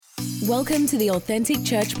Welcome to the Authentic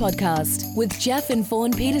Church Podcast with Jeff and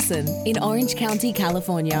Fawn Peterson in Orange County,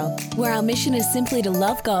 California, where our mission is simply to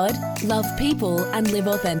love God, love people, and live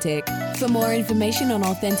authentic. For more information on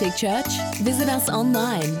Authentic Church, visit us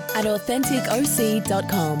online at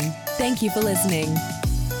AuthenticOC.com. Thank you for listening.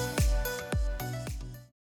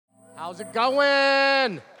 How's it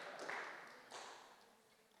going?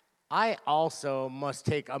 I also must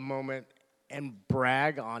take a moment and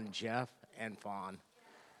brag on Jeff and Fawn.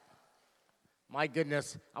 My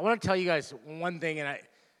goodness, I want to tell you guys one thing, and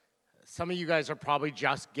some of you guys are probably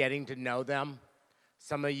just getting to know them.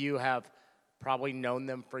 Some of you have probably known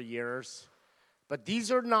them for years. But these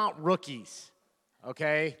are not rookies,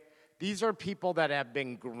 okay? These are people that have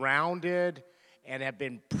been grounded and have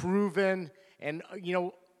been proven. And, you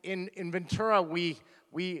know, in Ventura,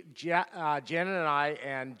 Janet and I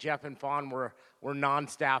and Jeff and Fawn were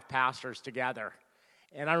non-staff pastors together.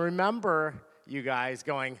 And I remember you guys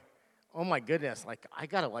going, oh my goodness, like I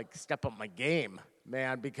gotta step up my game,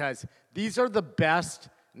 man, because these are the best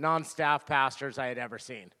non-staff pastors I had ever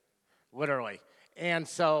seen, literally. And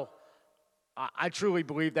so I truly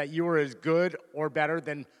believe that you were as good or better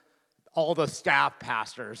than all the staff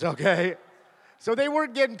pastors, okay? So they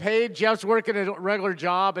weren't getting paid. Jeff's working a regular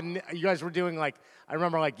job, and you guys were doing I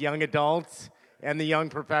remember young adults and the young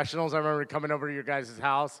professionals. I remember coming over to your guys'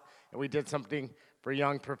 house, and we did something for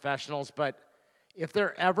young professionals. But if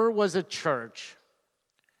there ever was a church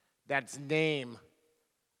that's name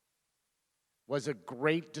was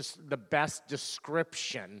the best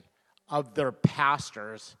description of their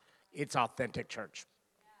pastors, it's Authentic Church.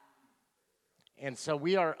 And so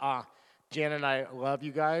we are, Jan and I love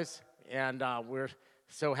you guys, and we're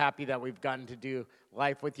so happy that we've gotten to do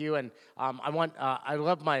life with you. And I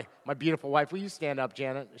love my beautiful wife. Will you stand up,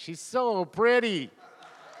 Janet? She's so pretty.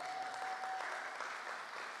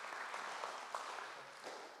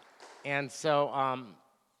 And so,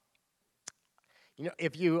 you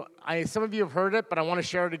know, some of you have heard it, but I want to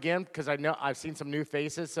share it again because I know I've seen some new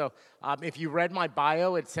faces. So if you read my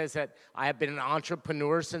bio, it says that I have been an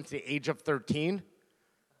entrepreneur since the age of 13,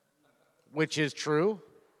 which is true.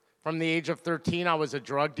 From the age of 13, I was a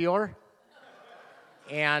drug dealer.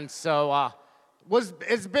 And so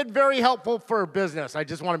it's been very helpful for business. I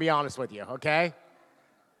just want to be honest with you, okay?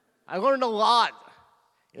 I learned a lot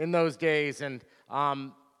in those days, and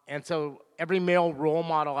so every male role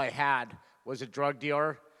model I had was a drug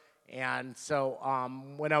dealer. And so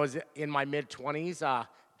when I was in my mid-20s,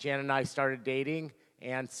 Janet and I started dating.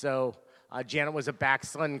 And so Janet was a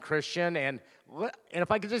backslidden Christian. And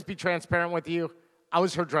if I could just be transparent with you, I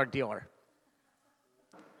was her drug dealer.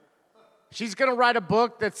 She's going to write a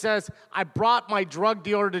book that says, I brought my drug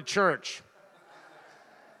dealer to church.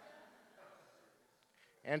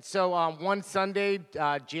 And so one Sunday,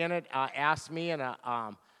 Janet asked me, and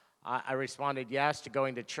I responded yes to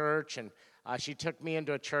going to church, and she took me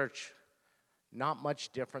into a church not much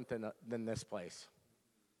different than this place.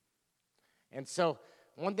 And so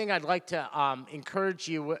one thing I'd like to encourage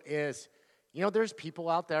you is, you know, there's people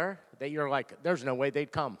out there that you're like, there's no way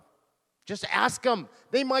they'd come. Just ask them.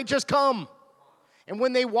 They might just come. And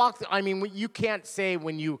when they walk, you can't say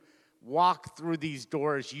when you walk through these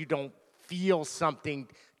doors, you don't feel something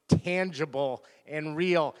tangible and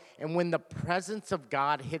real. And when the presence of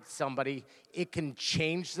God hits somebody, it can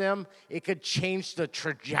change them. It could change the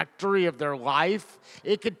trajectory of their life.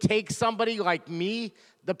 It could take somebody like me,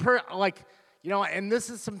 and this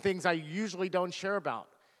is some things I usually don't share about.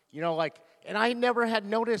 And I never had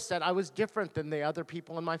noticed that I was different than the other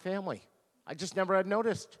people in my family. I just never had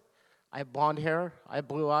noticed. I have blonde hair. I have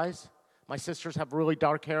blue eyes. My sisters have really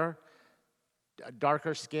dark hair,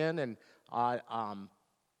 darker skin, and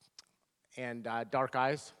dark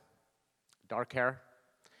eyes, dark hair.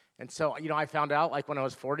 And so, you know, I found out, when I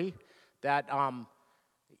was 40, that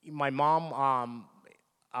my mom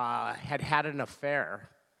had an affair.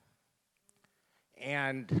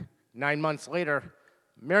 And 9 months later,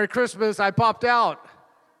 Merry Christmas, I popped out.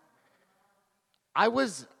 I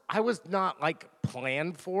was not,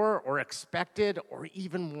 planned for or expected or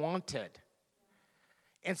even wanted.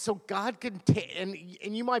 And so God can and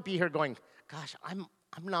you might be here going, gosh, I'm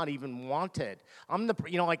not even wanted. I'm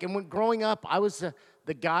and when growing up, I was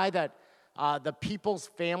the guy that the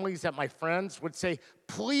people's families that my friends would say,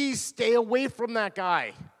 please stay away from that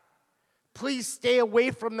guy. Please stay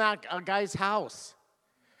away from that guy's house.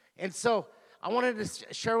 And so I wanted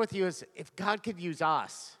to share with you is if God could use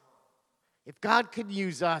us,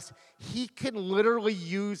 he can literally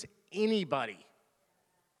use anybody.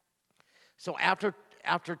 So after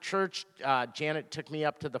church, Janet took me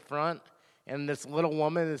up to the front, and this little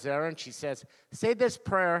woman is there, and she says, say this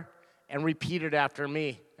prayer, and repeat it after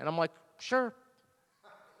me. And I'm like, sure.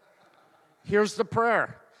 Here's the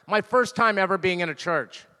prayer. My first time ever being in a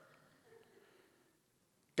church.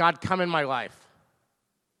 God, come in my life.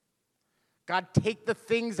 God, take the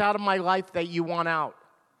things out of my life that you want out.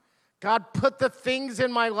 God, put the things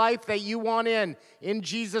in my life that you want in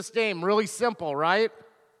Jesus' name. Really simple, right?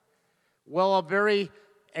 Well, a very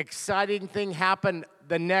exciting thing happened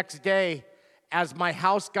the next day as my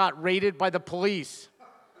house got raided by the police.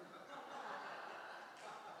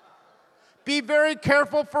 Be very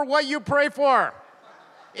careful for what you pray for.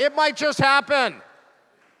 It might just happen.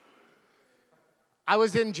 I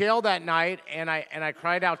was in jail that night, and I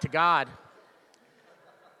cried out to God.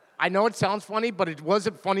 I know it sounds funny, but it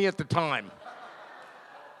wasn't funny at the time.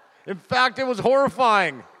 In fact, it was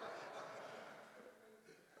horrifying.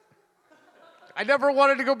 I never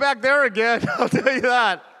wanted to go back there again, I'll tell you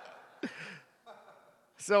that.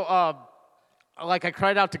 So, I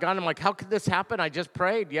cried out to God, and I'm like, how could this happen? I just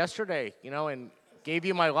prayed yesterday, and gave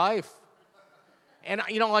you my life. And,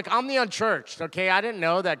 I'm the unchurched, okay? I didn't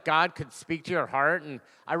know that God could speak to your heart, and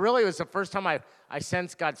it was the first time I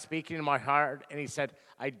sensed God speaking to my heart, and he said,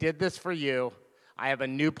 I did this for you. I have a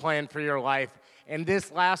new plan for your life. And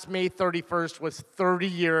this last May 31st was 30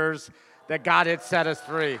 years that God had set us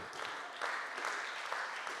free.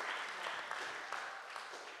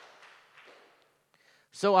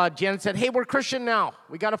 So Janet said, hey, we're Christian now.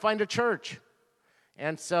 We got to find a church.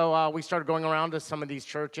 And so we started going around to some of these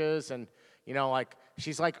churches, and,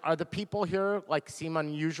 she's like, are the people here, seem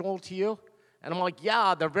unusual to you? And I'm like,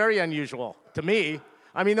 yeah, they're very unusual to me.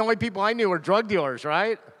 I mean, the only people I knew were drug dealers,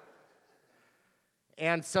 right?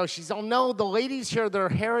 And so she's, oh, no, the ladies here, their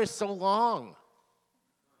hair is so long.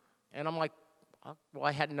 And I'm like, well,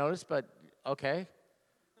 I hadn't noticed, but okay.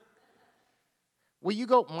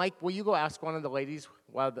 Mike, will you go ask one of the ladies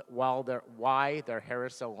why their hair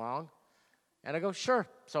is so long? And I go, sure.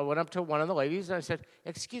 So I went up to one of the ladies, and I said,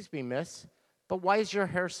 excuse me, miss, but why is your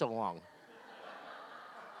hair so long?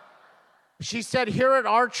 She said, here at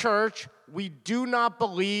our church, we do not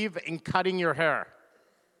believe in cutting your hair.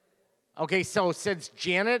 Okay, so since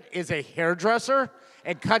Janet is a hairdresser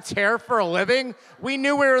and cuts hair for a living, we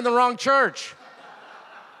knew we were in the wrong church.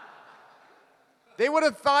 They would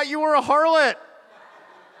have thought you were a harlot.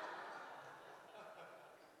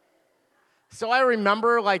 So I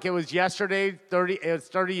remember like it was yesterday, 30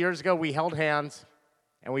 years ago, we held hands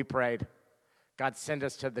and we prayed. God, send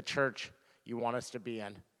us to the church you want us to be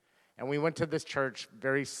in. And we went to this church,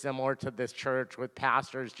 very similar to this church, with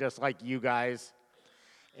pastors just like you guys.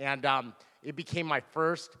 And it became my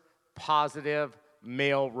first positive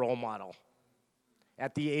male role model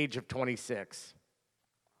at the age of 26.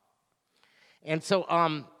 And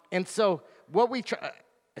so what we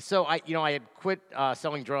so I had quit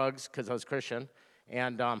selling drugs because I was Christian,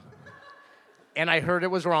 and I heard it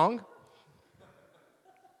was wrong.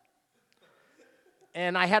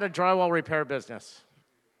 And I had a drywall repair business.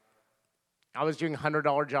 I was doing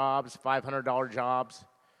 $100 jobs, $500 jobs.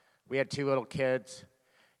 We had 2 little kids,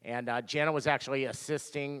 and Janet was actually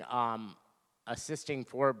assisting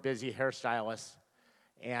for busy hairstylists.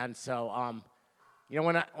 And so,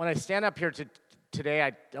 when I stand up here today,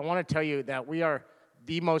 I want to tell you that we are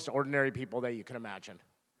the most ordinary people that you can imagine.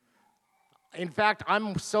 In fact,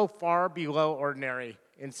 I'm so far below ordinary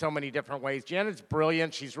in so many different ways. Janet's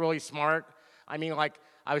brilliant. She's really smart. I mean, like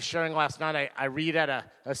I was sharing last night, I read at a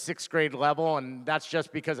 6th grade level, and that's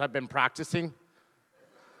just because I've been practicing.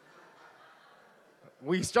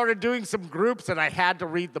 We started doing some groups, and I had to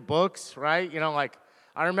read the books, right?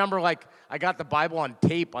 I remember, I got the Bible on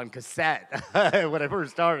tape, on cassette, when I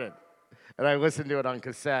first started, and I listened to it on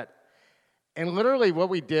cassette. And literally what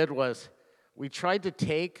we did was we tried to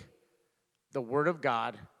take the Word of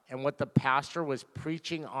God and what the pastor was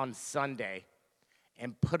preaching on Sunday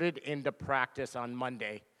and put it into practice on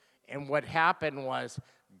Monday. And what happened was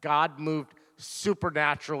God moved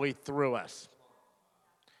supernaturally through us.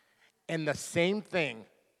 And the same thing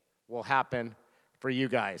will happen for you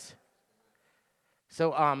guys.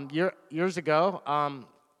 So years ago,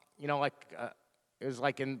 it was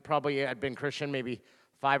I'd been Christian maybe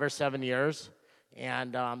 5 or 7 years,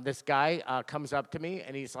 and this guy comes up to me,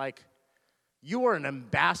 and he's like, you are an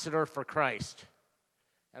ambassador for Christ.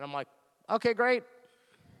 And I'm like, okay, great.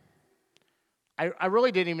 I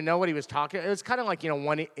really didn't even know what he was talking. It was kind of like,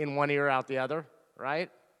 one in one ear, out the other,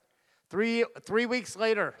 right? 3 weeks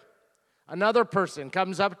later, another person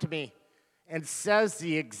comes up to me and says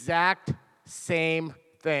the exact same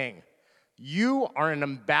thing. You are an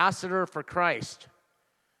ambassador for Christ.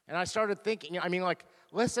 And I started thinking,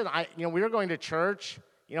 listen, we were going to church,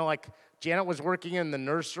 Janet was working in the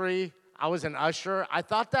nursery. I was an usher. I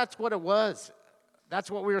thought that's what it was.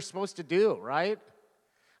 That's what we were supposed to do, right?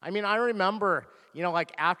 I mean, I remember,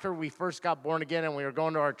 like after we first got born again and we were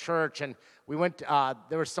going to our church and we went,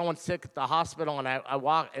 there was someone sick at the hospital and I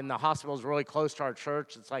walked, and the hospital is really close to our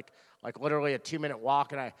church. It's like literally a 2-minute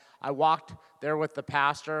walk. And I walked there with the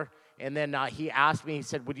pastor, and then he asked me, he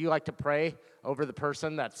said, would you like to pray over the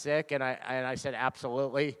person that's sick? And I said,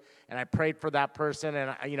 absolutely. And I prayed for that person,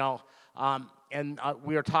 and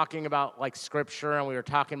we were talking about like scripture, and we were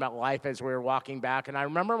talking about life as we were walking back. And I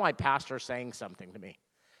remember my pastor saying something to me.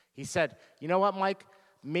 He said, you know what, Mike?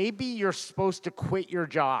 Maybe you're supposed to quit your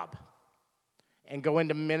job and go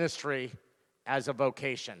into ministry as a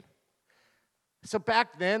vocation. So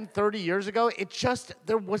back then, 30 years ago,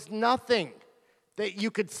 there was nothing that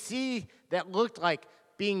you could see that looked like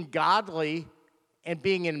being godly and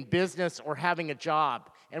being in business or having a job.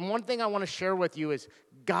 And one thing I want to share with you is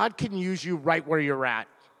God can use you right where you're at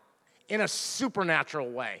in a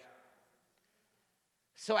supernatural way.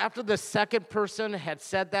 So after the second person had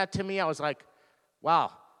said that to me, I was like,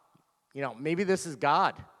 wow, maybe this is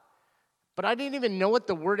God. But I didn't even know what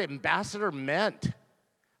the word ambassador meant.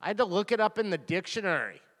 I had to look it up in the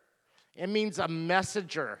dictionary. It means a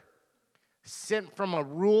messenger sent from a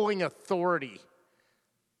ruling authority,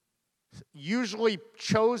 usually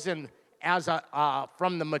chosen as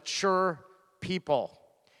from the mature people.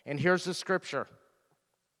 And here's the scripture.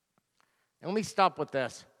 And let me stop with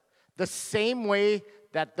this. The same way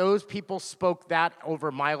that those people spoke that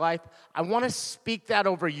over my life, I want to speak that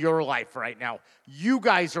over your life right now. You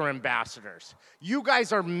guys are ambassadors. You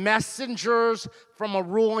guys are messengers from a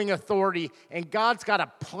ruling authority, and God's got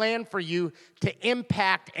a plan for you to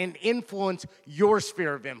impact and influence your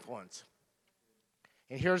sphere of influence.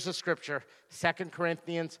 And here's the scripture, 2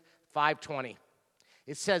 Corinthians 5:20.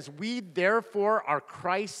 It says, we therefore are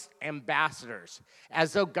Christ's ambassadors,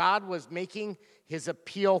 as though God was making his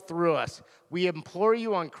appeal through us. We implore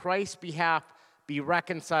you on Christ's behalf, be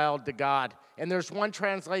reconciled to God. And there's one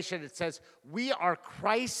translation that says, we are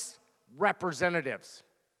Christ's representatives.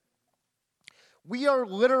 We are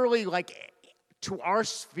literally to our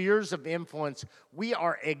spheres of influence, we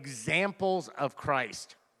are examples of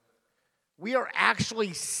Christ. We are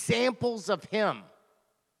actually samples of him.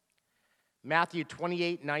 Matthew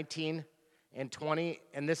 28:19 and 20,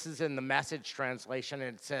 and this is in the Message translation,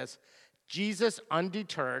 and it says, Jesus,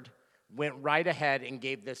 undeterred, went right ahead and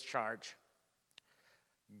gave this charge.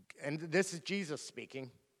 And this is Jesus speaking.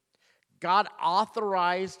 God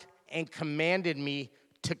authorized and commanded me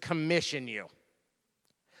to commission you.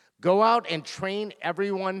 Go out and train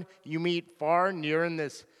everyone you meet far and near in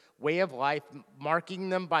this way of life, marking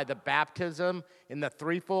them by the baptism in the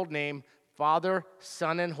threefold name, Father,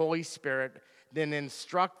 Son, and Holy Spirit. Then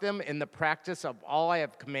instruct them in the practice of all I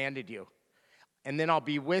have commanded you. And then I'll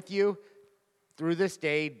be with you through this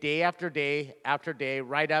day after day,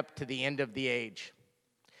 right up to the end of the age.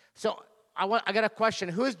 So I got a question.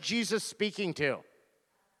 Who is Jesus speaking to?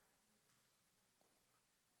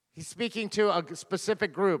 He's speaking to a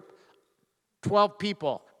specific group, 12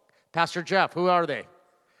 people. Pastor Jeff, who are they?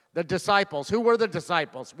 The disciples. Who were the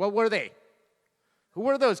disciples? What were they? Who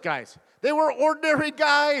were those guys? They were ordinary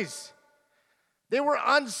guys. They were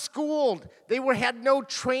unschooled. They had no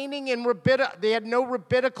training in they had no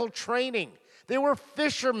rabbinical training. They were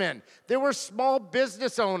fishermen. They were small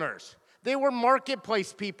business owners. They were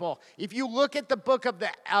marketplace people. If you look at the book of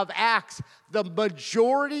Acts, the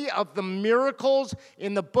majority of the miracles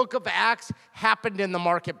in the book of Acts happened in the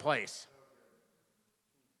marketplace.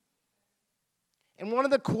 And one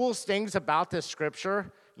of the coolest things about this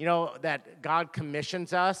scripture, that God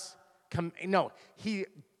commissions us,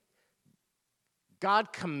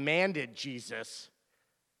 God commanded Jesus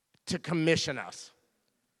to commission us.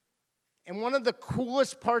 And one of the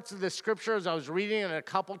coolest parts of the scripture, as I was reading it a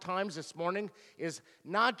couple times this morning, is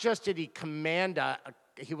not just did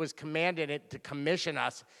he was commanded it to commission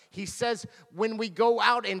us. He says when we go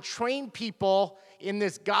out and train people in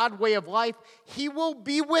this God way of life, he will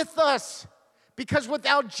be with us. Because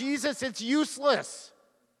without Jesus, it's useless.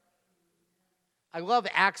 I love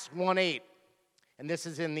Acts 1:8, and this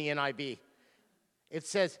is in the NIV. It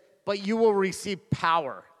says, but you will receive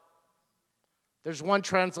power. There's one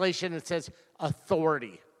translation that says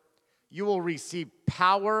authority. You will receive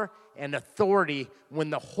power and authority when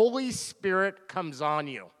the Holy Spirit comes on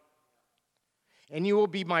you. And you will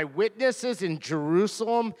be my witnesses in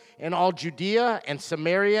Jerusalem and all Judea and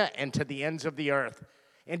Samaria and to the ends of the earth.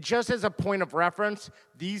 And just as a point of reference,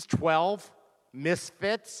 these 12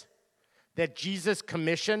 misfits that Jesus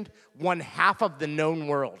commissioned won half of the known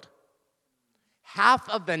world. Half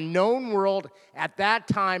of the known world at that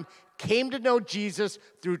time came to know Jesus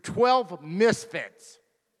through 12 misfits.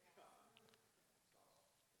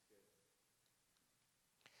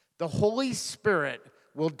 The Holy Spirit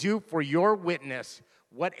will do for your witness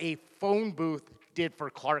what a phone booth did for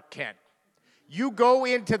Clark Kent. You go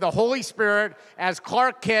into the Holy Spirit as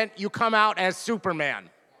Clark Kent, you come out as Superman.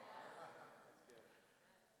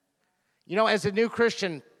 You know, as a new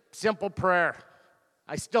Christian, simple prayer.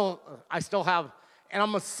 I still have, and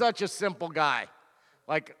I'm such a simple guy.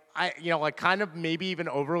 Like, kind of maybe even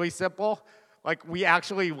overly simple. Like, we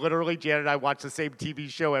actually, literally, Janet and I watch the same TV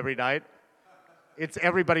show every night. It's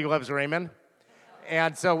Everybody Loves Raymond.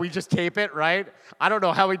 And so we just tape it, right? I don't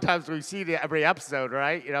know how many times we've seen it every episode,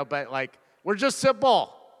 right? But like, we're just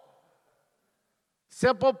simple.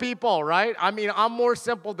 Simple people, right? I mean, I'm more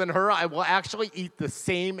simple than her. I will actually eat the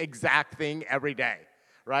same exact thing every day,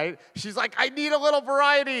 right? She's like, I need a little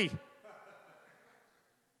variety.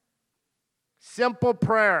 Simple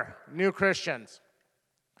prayer, new Christians.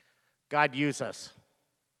 God, use us.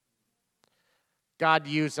 God,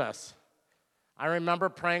 use us. I remember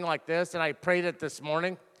praying like this, and I prayed it this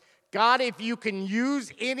morning. God, if you can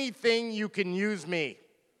use anything, you can use me.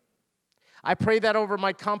 I pray that over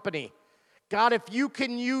my company. God, if you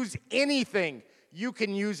can use anything, you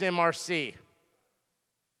can use MRC.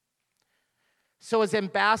 So as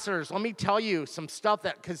ambassadors, let me tell you some stuff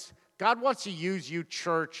because God wants to use you,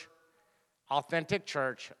 church, authentic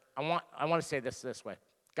church. I want to say this way.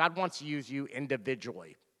 God wants to use you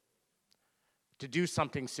individually to do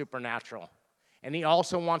something supernatural. And he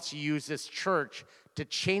also wants to use this church to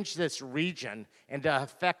change this region and to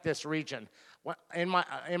affect this region. In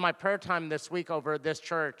my prayer time this week over this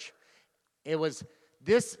church,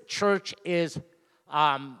 this church is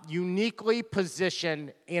uniquely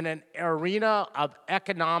positioned in an arena of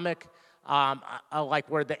economic,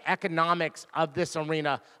 where the economics of this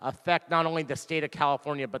arena affect not only the state of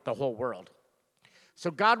California, but the whole world. So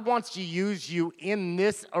God wants to use you in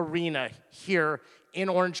this arena here in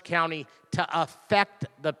Orange County to affect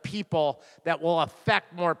the people that will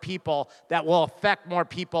affect more people, that will affect more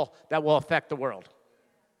people, that will affect the world.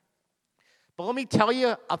 But let me tell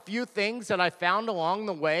you a few things that I found along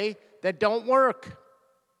the way that don't work.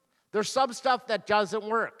 There's some stuff that doesn't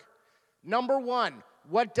work. Number one,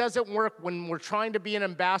 what doesn't work when we're trying to be an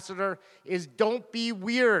ambassador is don't be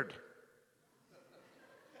weird.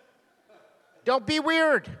 Don't be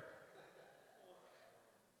weird.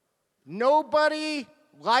 Nobody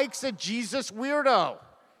likes a Jesus weirdo.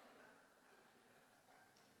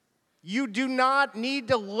 You do not need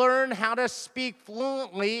to learn how to speak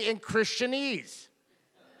fluently in Christianese.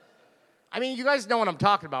 I mean, you guys know what I'm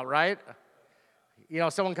talking about, right?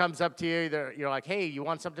 Someone comes up to you, you're like, hey, you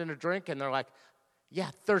want something to drink? And they're like, yeah,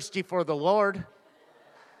 thirsty for the Lord.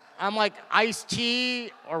 I'm like, iced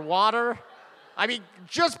tea or water? I mean,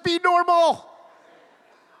 just be normal.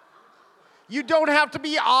 You don't have to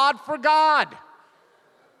be odd for God.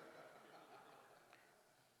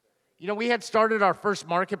 We had started our first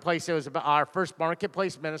marketplace. It was about our first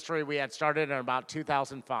marketplace ministry we had started in about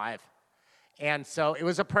 2005. And so it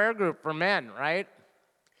was a prayer group for men, right?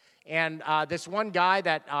 And this one guy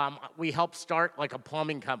that we helped start like a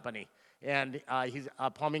plumbing company. And he's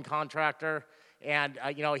a plumbing contractor. And,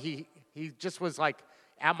 he just was like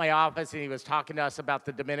at my office and he was talking to us about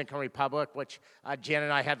the Dominican Republic, which Jen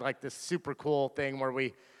and I had like this super cool thing where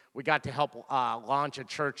we got to help launch a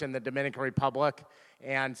church in the Dominican Republic.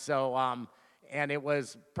 And so, and it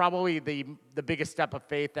was probably the biggest step of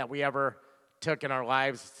faith that we ever took in our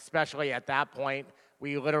lives, especially at that point.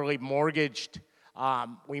 We literally mortgaged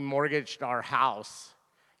our house,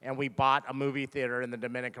 and we bought a movie theater in the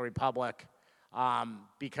Dominican Republic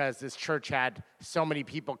because this church had so many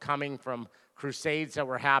people coming from crusades that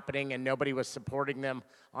were happening, and nobody was supporting them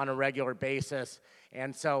on a regular basis.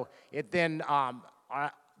 And so it then,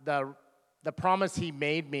 the promise he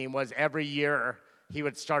made me was every year he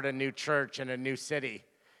would start a new church in a new city.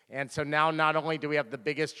 And so now not only do we have the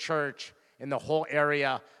biggest church in the whole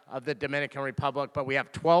area of the Dominican Republic, but we have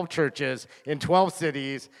 12 churches in 12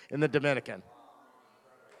 cities in the Dominican.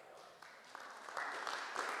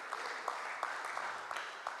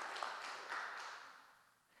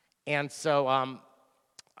 And so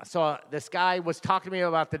this guy was talking to me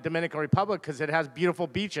about the Dominican Republic because it has beautiful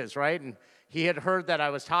beaches, right? And he had heard that I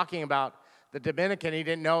was talking about the Dominican. He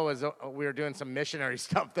didn't know we were doing some missionary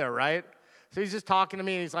stuff there, right? So he's just talking to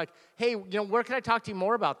me, and he's like, hey, where can I talk to you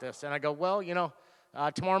more about this? And I go, well,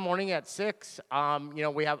 tomorrow morning at 6,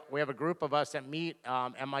 we have a group of us that meet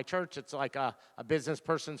at my church. It's like a business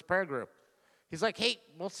person's prayer group. He's like, hey,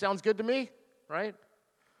 well, sounds good to me, right?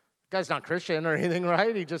 The guy's not Christian or anything,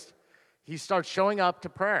 right? He starts showing up to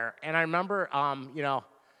prayer. And I remember,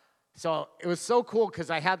 So it was so cool because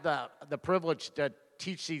I had the privilege to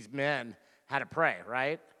teach these men how to pray,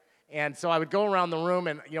 right? And so I would go around the room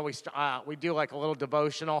and, we do like a little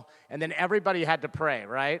devotional, and then everybody had to pray,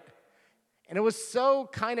 right? And it was so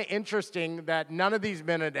kind of interesting that none of these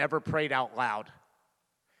men had ever prayed out loud.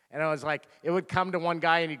 And I was like, it would come to one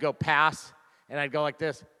guy and he'd go, pass. And I'd go like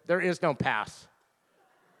this, there is no pass.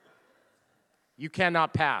 You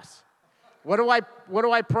cannot pass. What do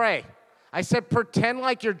I pray? I said, pretend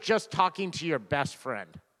like you're just talking to your best friend.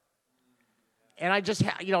 And I just,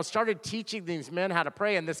 started teaching these men how to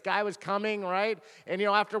pray. And this guy was coming, right? And,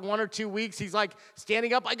 after 1 or 2 weeks, he's like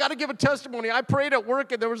standing up. I got to give a testimony. I prayed at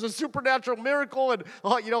work, and there was a supernatural miracle. And,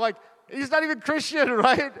 he's not even Christian,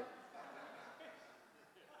 right?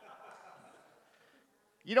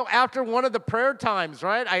 After one of the prayer times,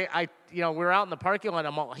 right? we were out in the parking lot.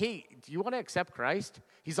 I'm all, hey, do you want to accept Christ?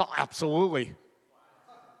 He's all, absolutely.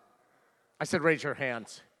 I said, raise your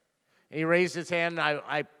hands. And he raised his hand,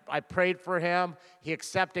 and I prayed for him. He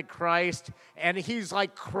accepted Christ, and he's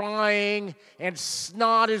like crying, and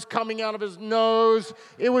snot is coming out of his nose.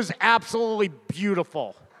 It was absolutely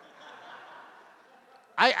beautiful.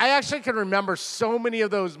 I actually can remember so many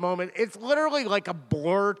of those moments. It's literally like a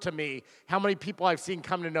blur to me how many people I've seen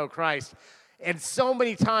come to know Christ. And so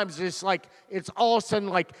many times it's all of a sudden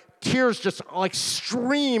like tears just like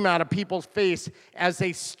stream out of people's face as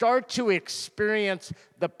they start to experience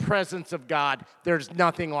the presence of God. There's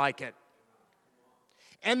nothing like it.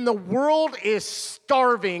 And the world is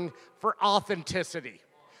starving for authenticity.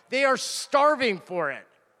 They are starving for it.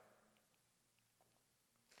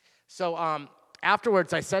 So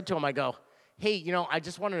afterwards I said to him, I go, hey, I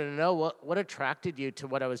just wanted to know what attracted you to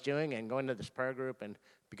what I was doing and going to this prayer group and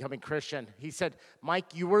becoming Christian. He said,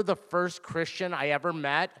 Mike, you were the first Christian I ever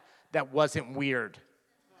met that wasn't weird.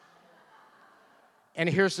 And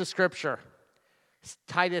here's the scripture.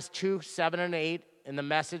 Titus 2, 7 and 8 in the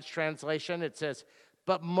Message translation, it says,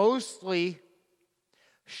 but mostly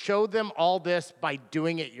show them all this by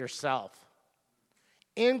doing it yourself.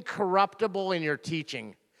 Incorruptible in your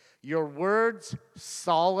teaching, your words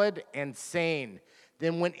solid and sane.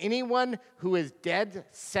 Then when anyone who is dead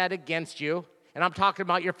set against you, and I'm talking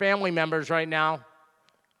about your family members right now,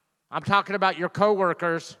 I'm talking about your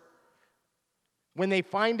coworkers, when they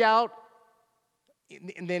find out,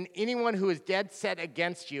 and then anyone who is dead set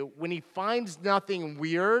against you, when he finds nothing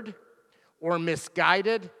weird or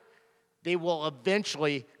misguided, they will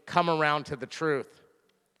eventually come around to the truth.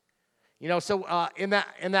 So in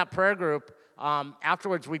that prayer group,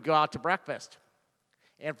 afterwards we'd go out to breakfast.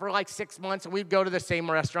 And for like 6 months, we'd go to the same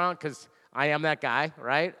restaurant because I am that guy,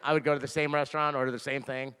 right? I would go to the same restaurant, order the same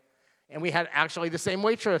thing. And we had actually the same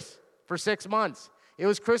waitress for 6 months. It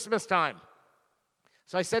was Christmas time.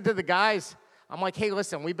 So I said to the guys, I'm like, hey,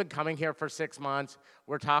 listen, we've been coming here for 6 months.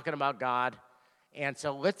 We're talking about God. And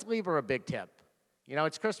so let's leave her a big tip.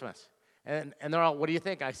 It's Christmas. And they're all, what do you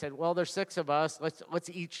think? I said, well, there's 6 of us. Let's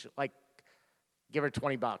each, give her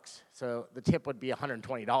 $20. So the tip would be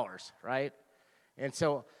 $120, right? And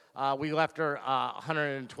so we left her a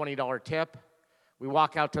 $120 tip. We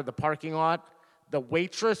walk out to the parking lot. The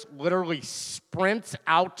waitress literally sprints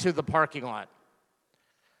out to the parking lot.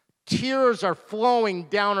 Tears are flowing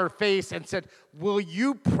down her face and said, will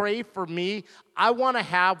you pray for me? I want to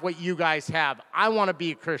have what you guys have. I want to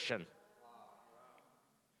be a Christian.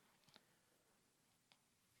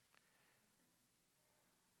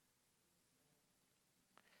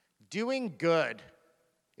 Doing good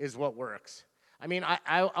is what works. I mean,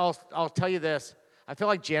 I'll tell you this. I feel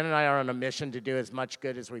like Jan and I are on a mission to do as much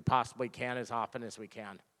good as we possibly can, as often as we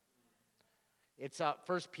can. It's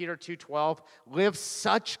 1 Peter 2:12. Live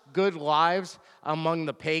such good lives among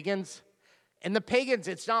the pagans. And the pagans,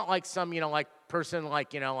 it's not like some, person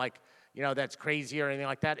that's crazy or anything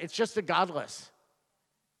like that. It's just the godless.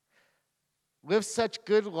 Live such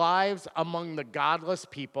good lives among the godless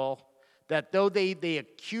people that though they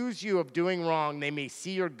accuse you of doing wrong, they may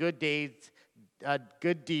see your good deeds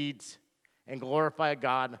and glorify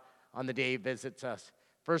God on the day he visits us.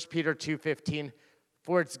 1 Peter 2:15,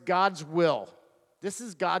 for it's God's will, this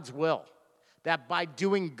is God's will, that by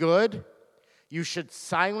doing good, you should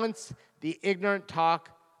silence the ignorant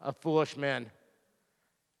talk of foolish men.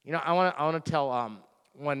 I want to tell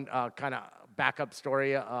one kind of backup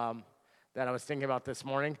story that I was thinking about this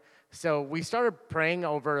morning. So we started praying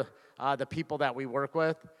over the people that we work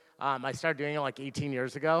with. I started doing it 18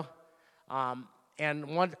 years ago. My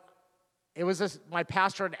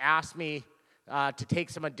pastor had asked me to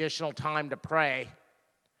take some additional time to pray.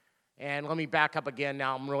 And let me back up again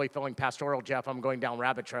now. I'm really feeling pastoral, Jeff. I'm going down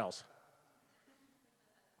rabbit trails.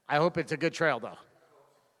 I hope it's a good trail, though.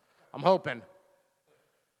 I'm hoping.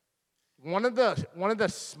 one of the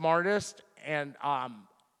smartest and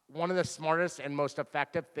most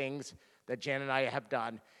effective things that Jan and I have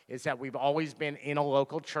done is that we've always been in a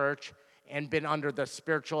local church and been under the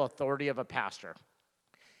spiritual authority of a pastor.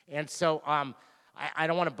 And so I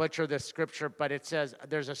don't want to butcher this scripture, but it says,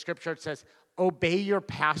 there's a scripture that says, obey your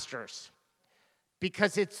pastors,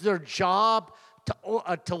 because it's their job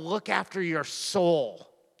to look after your soul.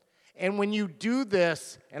 And when you do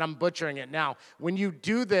this, and I'm butchering it now, when you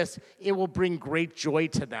do this, it will bring great joy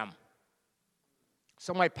to them.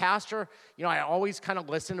 So my pastor, I always kind of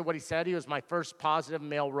listened to what he said. He was my first positive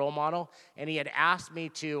male role model, and he had asked me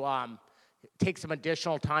to take some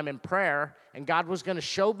additional time in prayer, and God was going to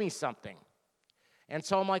show me something. And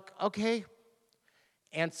so I'm like, okay.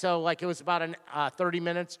 And so it was about 30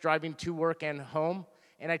 minutes driving to work and home,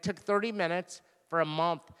 and I took 30 minutes for a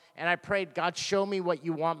month, and I prayed, God, show me what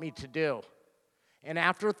you want me to do. And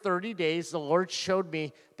after 30 days, the Lord showed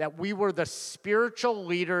me that we were the spiritual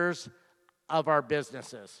leaders of our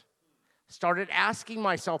businesses. Started asking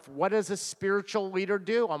myself, what does a spiritual leader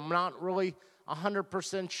do? I'm not really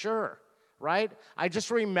 100% sure, right? I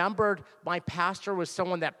just remembered my pastor was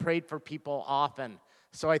someone that prayed for people often.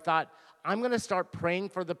 So I thought, I'm going to start praying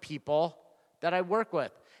for the people that I work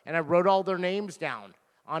with. And I wrote all their names down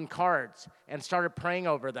on cards and started praying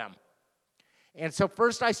over them. And so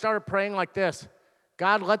first I started praying like this: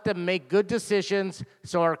 God, let them make good decisions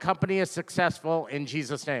so our company is successful in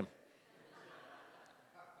Jesus' name.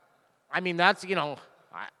 I mean, that's, and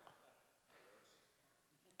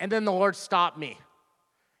then the Lord stopped me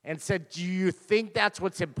and said, do you think that's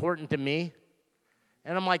what's important to me?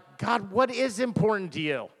 And I'm like, God, what is important to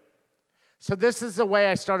you? So this is the way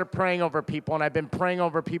I started praying over people, and I've been praying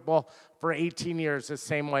over people for 18 years the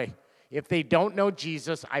same way. If they don't know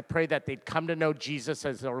Jesus, I pray that they'd come to know Jesus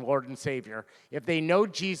as their Lord and Savior. If they know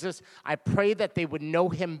Jesus, I pray that they would know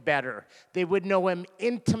him better. They would know him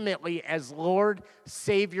intimately as Lord,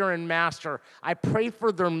 Savior, and Master. I pray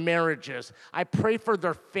for their marriages. I pray for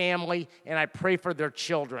their family, and I pray for their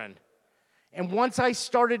children. And once I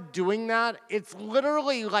started doing that, it's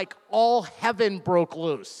literally like all heaven broke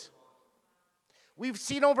loose. We've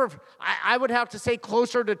seen I would have to say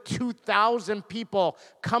closer to 2,000 people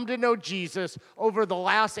come to know Jesus over the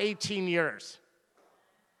last 18 years.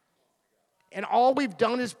 And all we've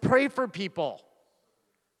done is pray for people.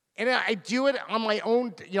 And I do it on my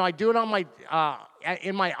own, I do it on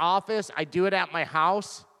in my office. I do it at my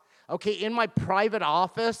house. Okay, in my private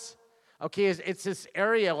office, okay, it's this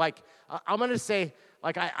area, I'm going to say,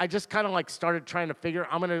 I just kind of started trying to figure,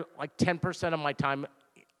 I'm going to, 10% of my time,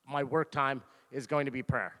 my work time, is going to be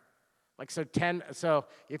prayer. So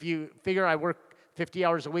if you figure I work 50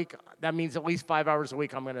 hours a week, that means at least 5 hours a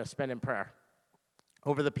week I'm going to spend in prayer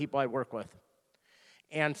over the people I work with.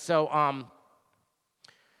 And so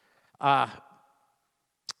I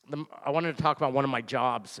wanted to talk about one of my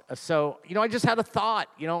jobs. So, I just had a thought,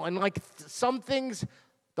 and some things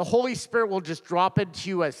the Holy Spirit will just drop into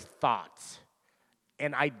you as thoughts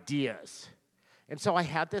and ideas. And so I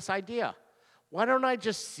had this idea. Why don't I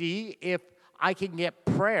just see if I can get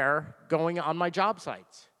prayer going on my job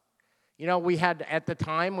sites? At the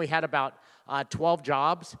time, we had about 12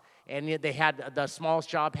 jobs, and the smallest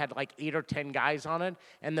job had 8 or 10 guys on it,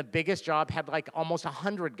 and the biggest job had almost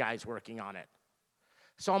 100 guys working on it.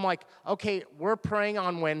 So I'm like, okay, we're praying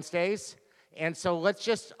on Wednesdays, and so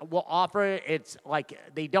we'll offer it. It's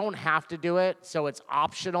they don't have to do it, so it's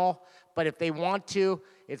optional, but if they want to,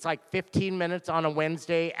 it's 15 minutes on a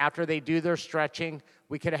Wednesday after they do their stretching.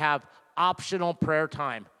 We could have optional prayer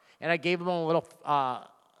time. And I gave them a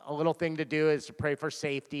little thing to do is to pray for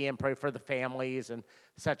safety and pray for the families and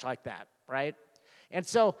such like that, right? And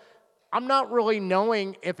so I'm not really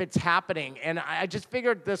knowing if it's happening. And I just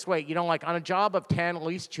figured this way, on a job of 10, at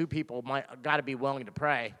least 2 people got to be willing to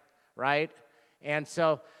pray, right? And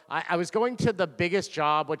so I was going to the biggest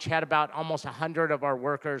job, which had about almost 100 of our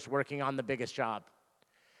workers working on the biggest job.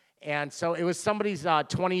 And so it was somebody's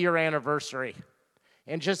 20-year anniversary.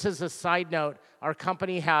 And just as a side note, our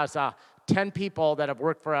company has 10 people that have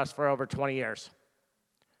worked for us for over 20 years.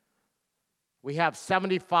 We have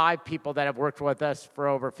 75 people that have worked with us for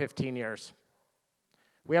over 15 years.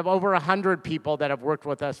 We have over 100 people that have worked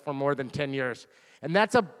with us for more than 10 years. And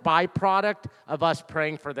that's a byproduct of us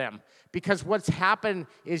praying for them. Because what's happened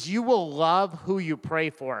is you will love who you pray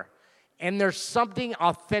for. And there's something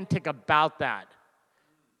authentic about that.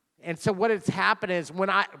 And so what has happened is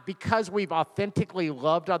because we've authentically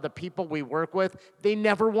loved other people we work with, they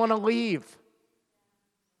never want to leave.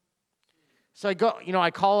 So I go,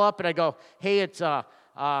 I call up and I go, hey, it's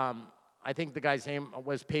I think the guy's name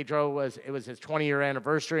was Pedro. It was his 20-year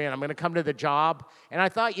anniversary, and I'm going to come to the job. And I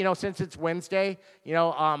thought, since it's Wednesday,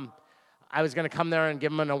 I was going to come there and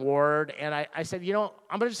give him an award. And I said,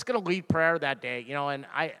 I'm just going to lead prayer that day, and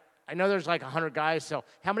I know there's like 100 guys. So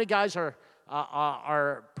how many guys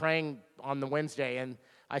are praying on the Wednesday? And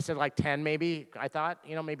I said like 10 maybe. I thought,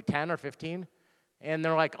 maybe 10 or 15. And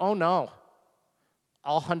they're like, oh no,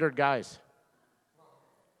 all 100 guys.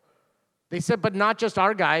 They said, but not just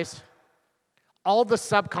our guys, all the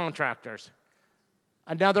subcontractors,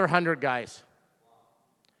 another 100 guys.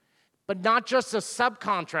 But not just the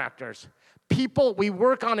subcontractors. People, we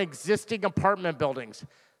work on existing apartment buildings.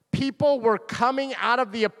 People were coming out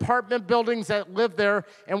of the apartment buildings that live there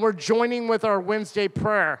and were joining with our Wednesday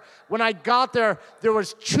prayer. When I got there, there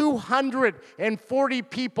was 240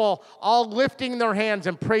 people all lifting their hands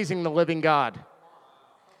and praising the living God.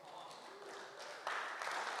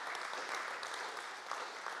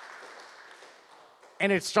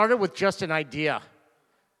 And it started with just an idea.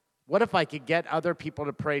 What if I could get other people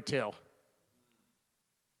to pray too?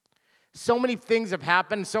 So many things have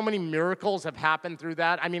happened. So many miracles have happened through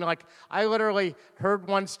that. I mean, I literally heard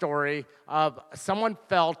one story of someone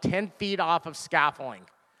fell 10 feet off of scaffolding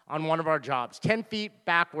on one of our jobs, 10 feet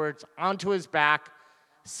backwards onto his back.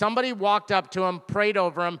 Somebody walked up to him, prayed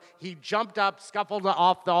over him. He jumped up, scuffled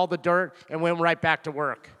off all the dirt, and went right back to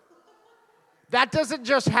work. That doesn't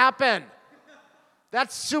just happen.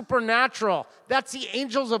 That's supernatural. That's the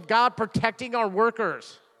angels of God protecting our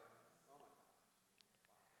workers.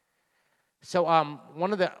 So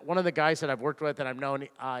one of the guys that I've worked with and I've known,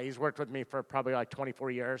 he's worked with me for probably like 24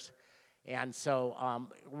 years. And so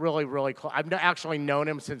really, really close. I've actually known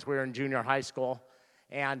him since we were in junior high school.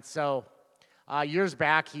 And so years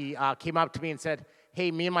back, he came up to me and said,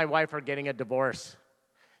 hey, me and my wife are getting a divorce.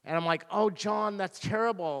 And I'm like, oh, John, that's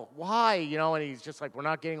terrible. Why? And he's just like, we're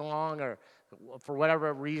not getting along or for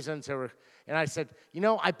whatever reasons. And I said,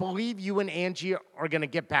 I believe you and Angie are going to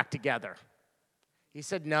get back together. He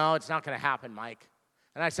said, no, it's not going to happen, Mike.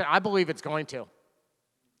 And I said, I believe it's going to.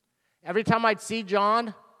 Every time I'd see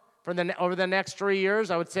John over the next 3 years,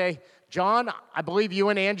 I would say, John, I believe you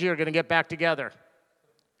and Angie are going to get back together.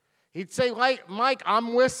 He'd say, Mike,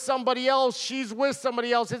 I'm with somebody else. She's with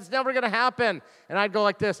somebody else. It's never going to happen. And I'd go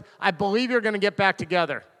like this, I believe you're going to get back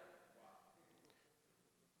together.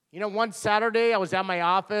 One Saturday, I was at my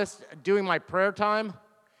office doing my prayer time,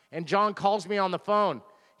 and John calls me on the phone.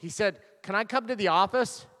 He said, can I come to the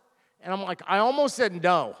office? And I'm like, I almost said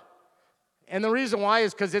no. And the reason why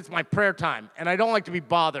is because it's my prayer time, and I don't like to be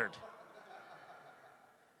bothered.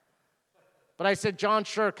 But I said, John,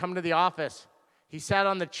 sure, come to the office. He sat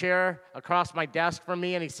on the chair across my desk from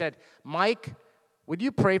me, and he said, Mike, would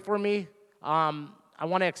you pray for me? I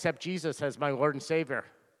want to accept Jesus as my Lord and Savior.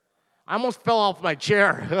 I almost fell off my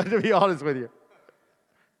chair, to be honest with you.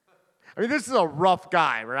 I mean, this is a rough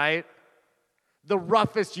guy, right? The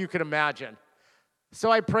roughest you can imagine.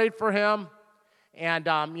 So I prayed for him, and,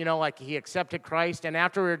 he accepted Christ. And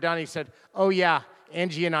after we were done, he said, oh, yeah,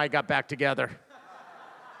 Angie and I got back together.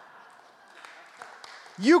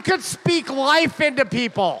 You could speak life into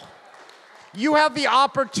people. You have the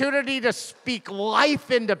opportunity to speak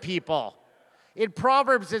life into people. In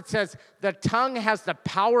Proverbs, it says, the tongue has the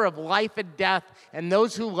power of life and death, and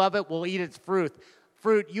those who love it will eat its fruit.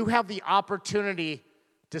 You have the opportunity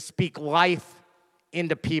to speak life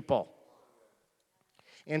into people.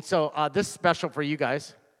 And so this is special for you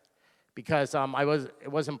guys because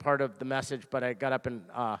it wasn't part of the message, but I got up and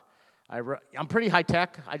I'm pretty high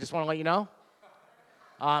tech. I just want to let you know.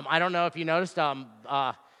 I don't know if you noticed.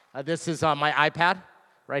 This is my iPad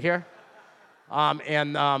right here,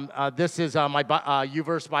 and this is my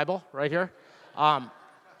YouVerse Bible right here.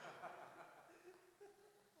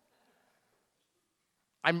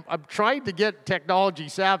 I'm trying to get technology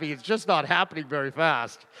savvy. It's just not happening very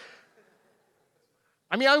fast.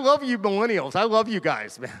 I mean, I love you millennials. I love you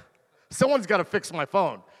guys, man. Someone's got to fix my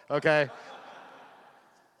phone, okay?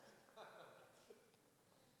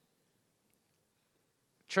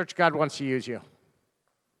 Church, God wants to use you.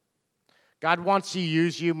 God wants to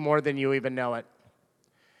use you more than you even know it.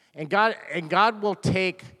 And God will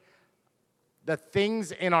take the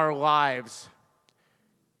things in our lives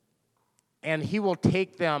and he will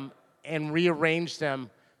take them and rearrange them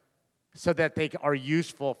so that they are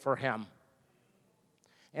useful for him.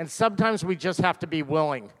 And sometimes we just have to be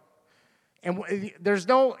willing. And he's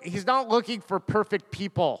not looking for perfect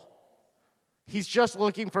people. He's just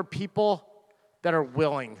looking for people that are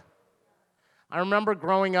willing. I remember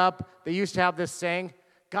growing up, they used to have this saying,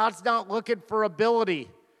 God's not looking for ability.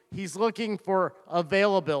 He's looking for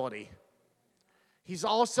availability. He's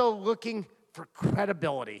also looking for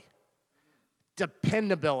credibility.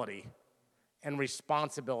 dependability and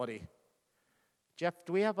responsibility. Jeff,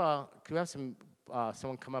 do we have some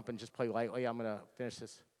someone come up and just play lightly? I'm gonna finish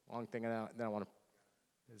this long thing, and then I want to.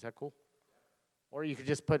 Is that cool? Or you could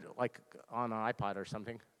just put like on an iPod or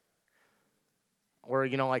something. Or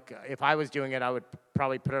like if I was doing it, I would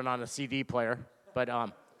probably put it on a CD player. But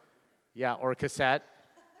yeah, or cassette.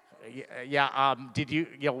 Yeah. Did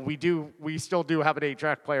you? We still do have an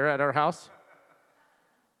 8-track player at our house.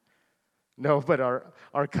 No, but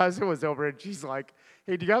our cousin was over and she's like,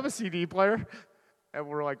 "Hey, do you have a CD player?" And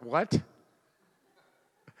we're like, "What?"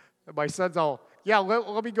 And my son's all, "Yeah,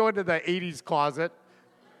 let me go into the 80s closet.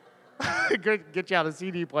 Get you out a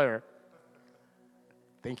CD player."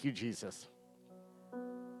 Thank you, Jesus.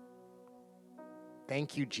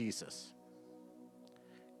 Thank you, Jesus.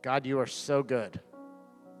 God, you are so good.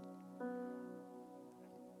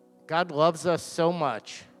 God loves us so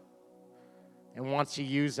much and wants to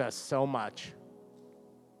use us so much.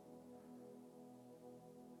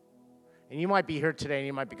 And you might be here today and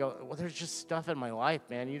you might be going, "Well, there's just stuff in my life,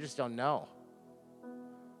 man. You just don't know."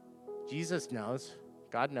 Jesus knows.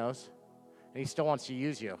 God knows. And he still wants to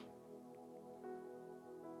use you.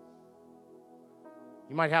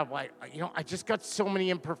 You might have like, I just got so many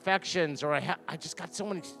imperfections, or I just got so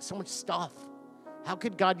much stuff. How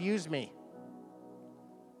could God use me?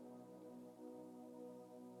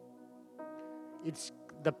 It's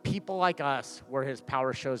the people like us where his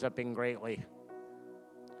power shows up in greatly.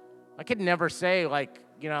 I could never say I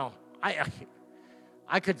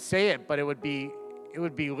could say it, but it would be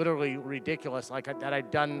literally ridiculous. That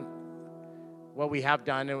I've done what we have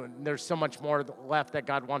done, and there's so much more left that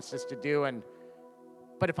God wants us to do.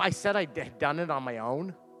 But if I said I had done it on my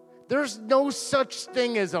own, there's no such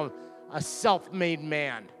thing as a self-made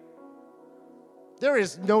man. There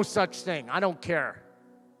is no such thing. I don't care.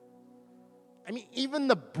 I mean, even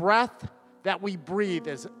the breath that we breathe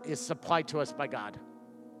is supplied to us by God.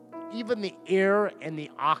 Even the air and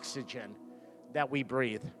the oxygen that we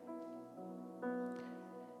breathe.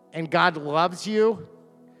 And God loves you.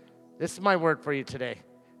 This is my word for you today.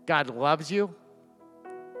 God loves you.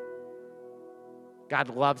 God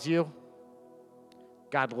loves you.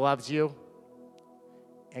 God loves you.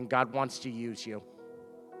 And God wants to use you.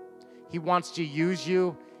 He wants to use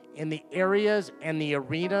you in the areas and the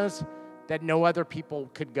arenas that no other people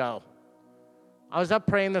could go. I was up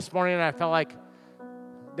praying this morning and I felt like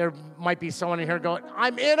there might be someone in here going,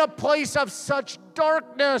 "I'm in a place of such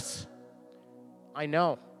darkness." I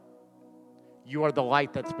know. You are the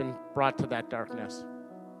light that's been brought to that darkness.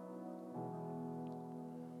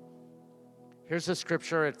 Here's the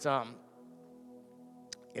scripture. It's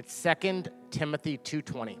 2 Timothy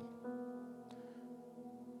 2:20.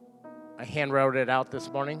 I hand wrote it out this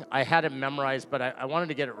morning. I had it memorized, but I wanted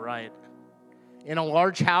to get it right. In a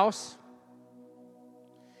large house,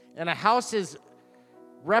 and a house is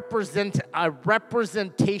a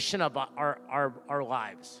representation of our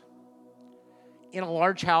lives. In a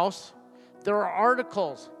large house, there are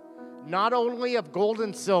articles not only of gold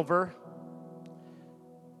and silver,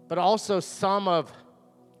 but also some of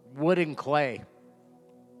wood and clay.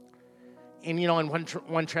 And in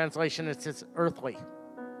one translation it says earthly,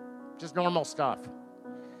 just normal stuff.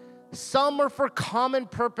 Some are for common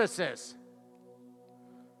purposes.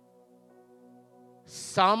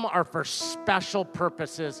 Some are for special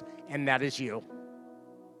purposes, and that is you.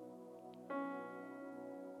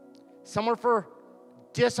 Some are for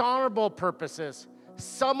dishonorable purposes.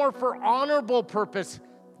 Some are for honorable purpose,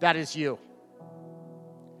 that is you.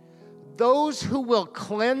 Those who will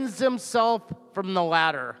cleanse themselves from the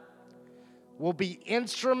latter will be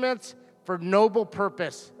instruments for noble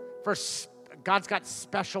purpose. God's got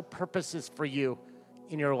special purposes for you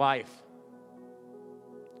in your life.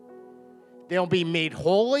 They'll be made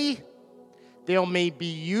holy. They'll be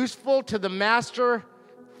useful to the master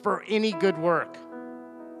for any good work.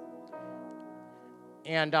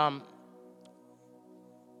 And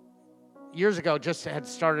years ago, just had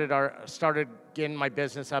started getting my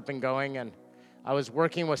business up and going, and I was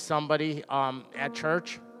working with somebody at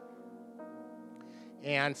church.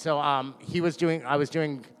 And so I was doing,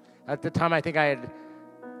 at the time I think I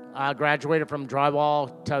had graduated from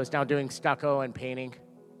drywall to I was now doing stucco and painting,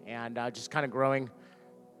 and just kind of growing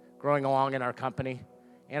along in our company.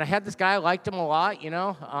 And I had this guy, I liked him a lot,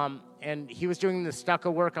 and he was doing the stucco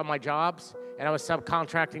work on my jobs, and I was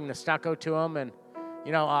subcontracting the stucco to him, and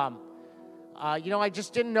I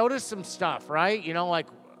just didn't notice some stuff, right?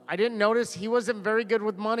 I didn't notice he wasn't very good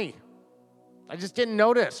with money. I just didn't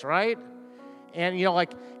notice, right? And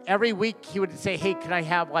every week he would say, "Hey, can I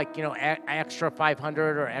have extra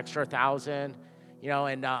 500 or extra 1,000?"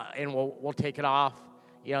 And we'll take it off.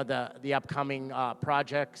 the upcoming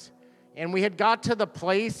projects. And we had got to the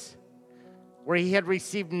place where he had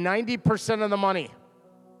received 90% of the money.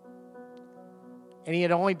 And he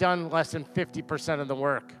had only done less than 50% of the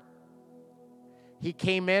work. He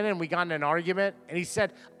came in and we got in an argument, and he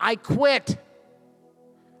said, "I quit."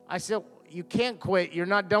 I said, "You can't quit. You're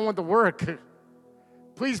not done with the work.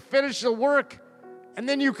 Please finish the work, and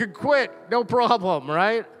then you can quit. No problem,"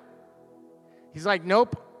 right? He's like,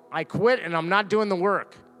 "Nope, I quit, and I'm not doing the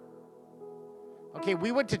work." Okay,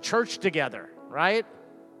 we went to church together, right?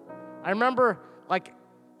 I remember,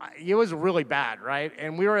 it was really bad, right?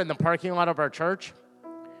 And we were in the parking lot of our church,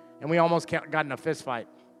 and we almost got in a fist fight.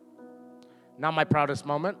 Not my proudest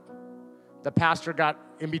moment. The pastor got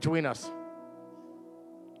in between us.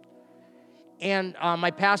 And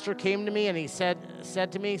my pastor came to me, and he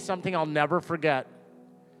said to me something I'll never forget.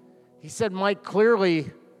 He said, "Mike,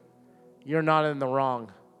 clearly you're not in the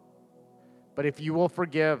wrong. But if you will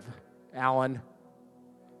forgive Alan,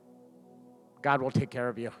 God will take care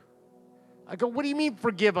of you." I go, "What do you mean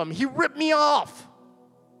forgive him? He ripped me off."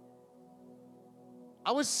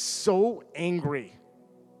 I was so angry.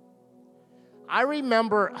 I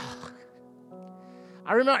remember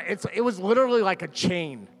it was literally like a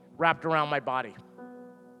chain wrapped around my body.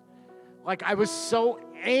 I was so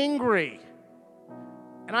angry.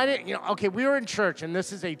 And I didn't, we were in church, and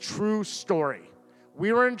this is a true story.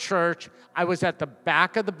 We were in church. I was at the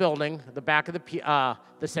back of the building, the back of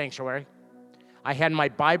the sanctuary. I had my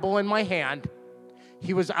Bible in my hand.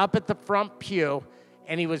 He was up at the front pew,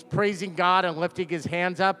 and he was praising God and lifting his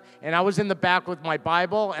hands up, and I was in the back with my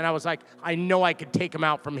Bible, and I was like, I know I could take him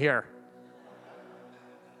out from here.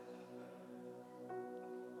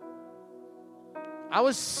 I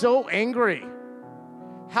was so angry.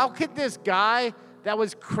 How could this guy that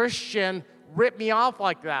was Christian rip me off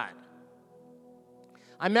like that?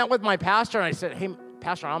 I met with my pastor, and I said, "Hey,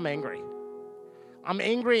 Pastor, I'm angry. I'm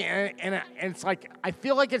angry, and it's like, I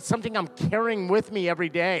feel like it's something I'm carrying with me every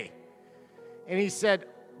day." And he said,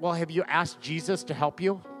 "Well, have you asked Jesus to help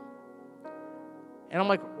you?" And I'm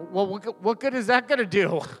like, "Well, what good is that going to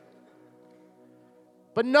do?"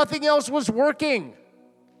 But nothing else was working.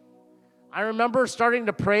 I remember starting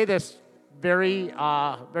to pray this very,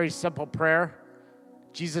 very simple prayer: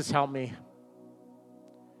 "Jesus, help me."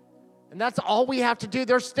 And that's all we have to do.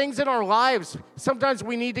 There's things in our lives sometimes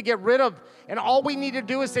we need to get rid of, and all we need to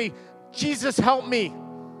do is say, "Jesus, help me.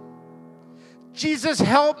 Jesus,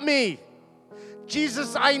 help me.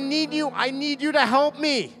 Jesus, I need you. I need you to help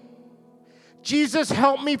me. Jesus,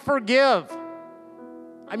 help me forgive."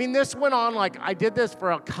 I mean, this went on I did this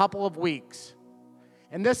for a couple of weeks.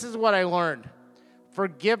 And this is what I learned.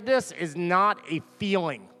 Forgiveness is not a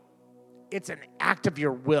feeling. It's an act of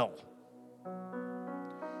your will.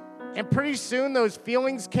 And pretty soon those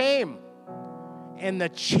feelings came, and the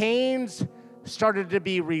chains started to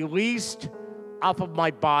be released off of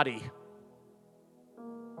my body.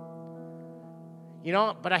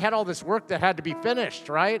 But I had all this work that had to be finished,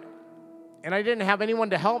 right? And I didn't have anyone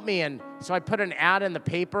to help me, and so I put an ad in the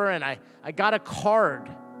paper, and I got a card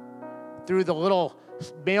through the little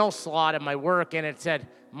mail slot at my work, and it said,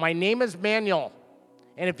 "My name is Manuel,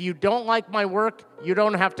 and if you don't like my work, you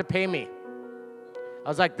don't have to pay me." I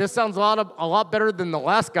was like, this sounds a lot better than the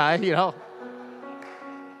last guy,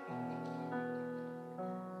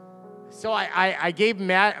 So I gave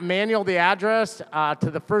Manuel the address to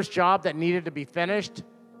the first job that needed to be finished.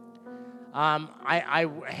 I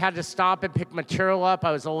had to stop and pick material up.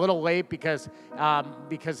 I was a little late because I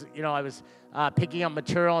was picking up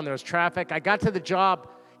material and there was traffic. I got to the job,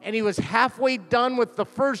 and he was halfway done with the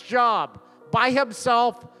first job by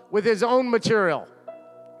himself with his own material.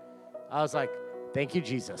 I was like, thank you,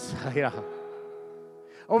 Jesus.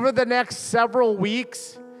 Over the next several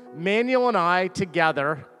weeks, Manuel and I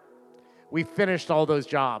together, we finished all those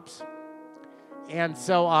jobs. And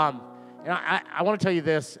so I want to tell you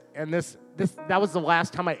this, and that was the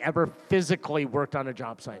last time I ever physically worked on a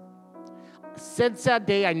job site. Since that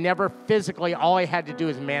day, I never physically, all I had to do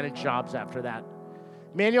is manage jobs after that.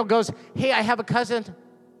 Manuel goes, "Hey, I have a cousin.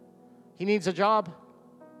 He needs a job."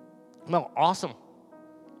 Well, awesome.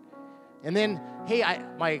 And then, hey,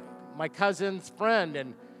 my cousin's friend,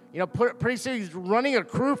 and pretty soon he's running a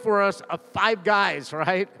crew for us of 5 guys,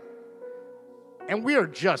 right? And we are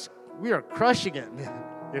crushing it,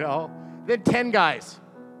 Then 10 guys,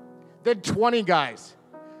 then 20 guys,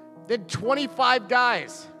 then 25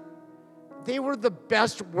 guys. They were the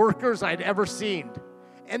best workers I'd ever seen,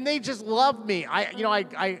 and they just loved me.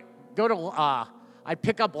 I go to I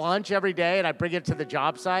pick up lunch every day, and I bring it to the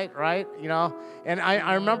job site, right? And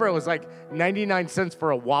I remember it was 99 cents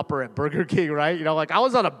for a Whopper at Burger King, right? I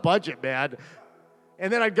was on a budget, man.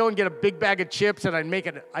 And then I'd go and get a big bag of chips, and I'd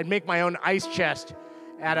make my own ice chest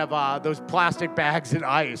out of those plastic bags and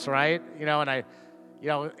ice, right? And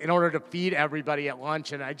in order to feed everybody at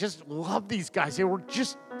lunch. And I just love these guys. They were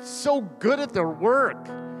just so good at their work.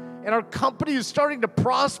 And our company is starting to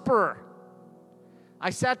prosper. I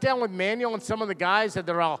sat down with Manuel and some of the guys, and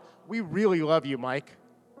they're all, "We really love you, Mike."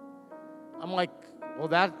 I'm like, "Well,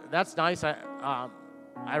 that's nice.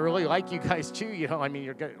 I really like you guys too. You're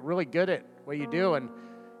really good at what you do." And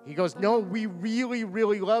he goes, "No, we really,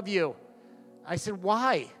 really love you." I said,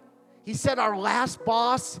 "Why?" He said, "Our last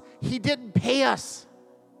boss, he didn't pay us.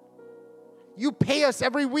 You pay us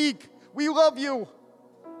every week. We love you."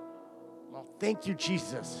 Well, thank you,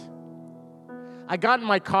 Jesus. I got in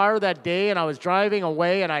my car that day and I was driving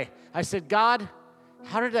away and I said, "God,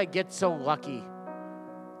 how did I get so lucky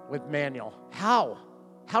with Manuel? How?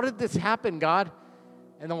 How did this happen, God?"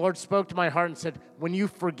 And the Lord spoke to my heart and said, "When you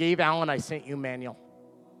forgave Alan, I sent you Manuel."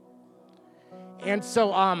 And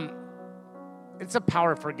so it's a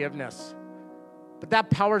power of forgiveness. But that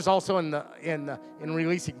power is also in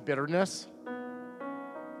releasing bitterness,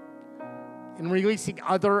 in releasing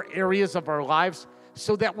other areas of our lives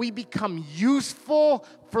so that we become useful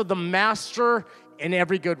for the Master in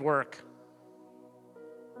every good work.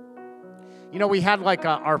 We had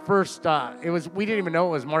our first, we didn't even know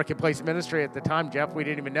it was Marketplace Ministry at the time, Jeff. We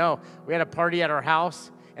didn't even know. We had a party at our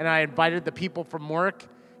house, and I invited the people from work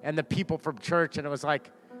and the people from church, and it was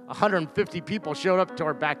like 150 people showed up to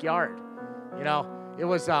our backyard. It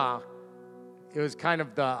was kind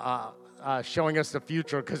of the showing us the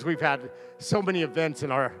future because we've had so many events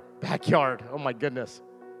in our backyard. Oh my goodness.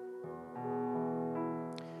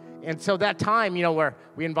 And so that time, where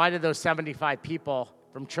we invited those 75 people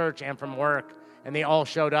from church and from work, and they all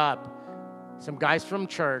showed up. Some guys from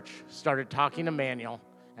church started talking to Manuel,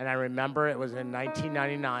 and I remember it was in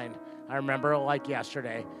 1999. I remember it like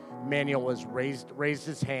yesterday. Manuel was raised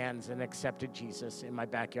his hands and accepted Jesus in my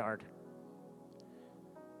backyard.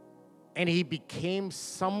 And he became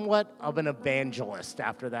somewhat of an evangelist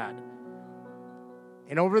after that.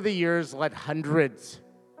 And over the years, led hundreds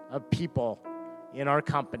of people in our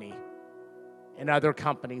company and other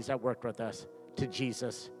companies that worked with us to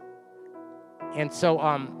Jesus. And so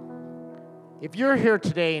if you're here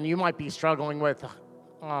today and you might be struggling with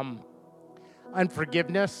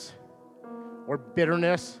unforgiveness or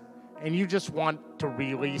bitterness, and you just want to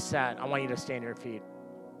release that, I want you to stand on your feet.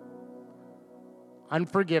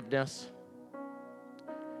 Unforgiveness.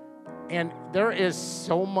 And there is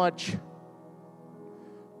so much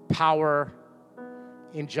power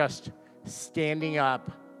in just standing up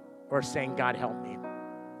or saying, "God, help me."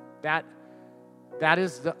 That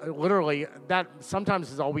is literally, that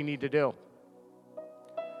sometimes is all we need to do.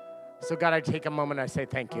 So God, I take a moment and I say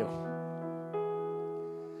thank you.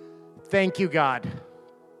 Thank you, God.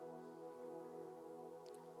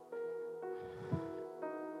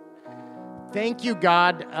 Thank you,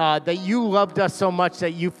 God, that you loved us so much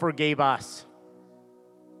that you forgave us.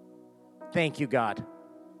 Thank you, God.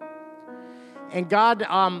 And God,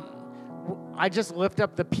 I just lift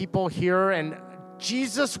up the people here, and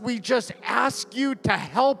Jesus, we just ask you to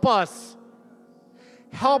help us.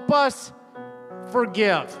 Help us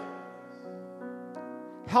forgive.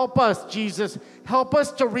 Help us, Jesus. Help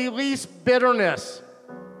us to release bitterness.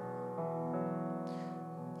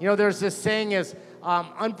 There's this saying is,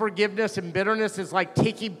 unforgiveness and bitterness is like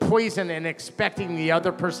taking poison and expecting the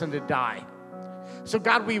other person to die. So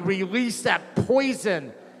God, we release that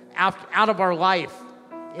poison out of our life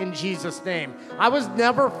in Jesus' name. I was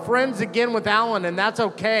never friends again with Alan, and that's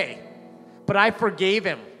okay, but I forgave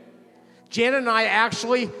him. Janet and I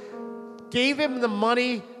actually gave him the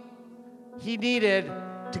money he needed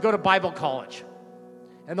to go to Bible college.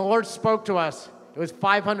 And the Lord spoke to us. It was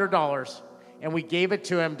 $500, and we gave it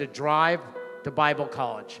to him to drive to Bible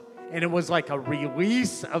college. And it was like a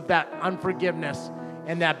release of that unforgiveness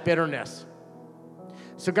and that bitterness.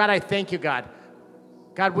 So God, I thank you, God.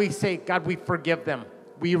 God, we say, God, we forgive them.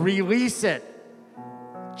 We release it.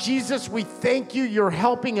 Jesus, we thank you, you're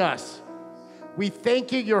helping us. We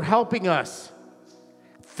thank you, you're helping us.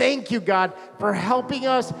 Thank you, God, for helping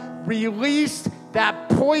us release that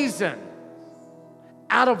poison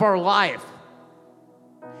out of our life.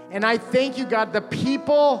 And I thank you, God, the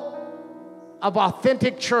people of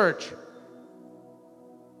Authentic Church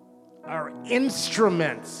are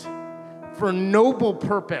instruments for noble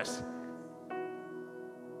purpose,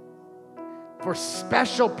 for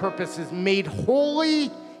special purposes, made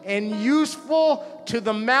holy and useful to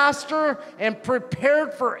the Master and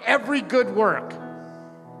prepared for every good work.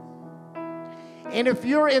 And if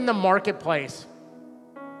you're in the marketplace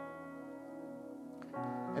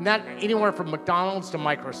And that anywhere from McDonald's to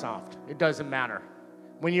Microsoft, it doesn't matter.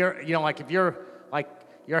 When you're, like if you're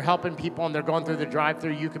helping people and they're going through the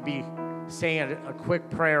drive-thru, you could be saying a quick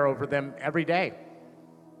prayer over them every day.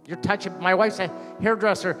 You're touching, my wife's a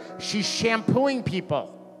hairdresser, she's shampooing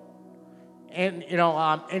people. And,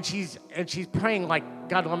 and she's praying like,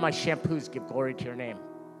 God, let my shampoos give glory to your name.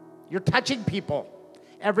 You're touching people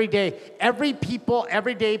every day.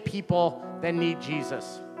 Everyday people that need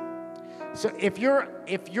Jesus. So if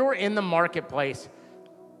you're in the marketplace,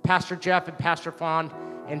 Pastor Jeff and Pastor Fawn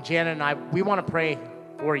and Janet and I, we want to pray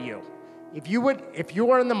for you. If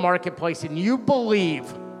you are in the marketplace and you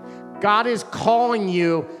believe God is calling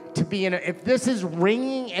you to be if this is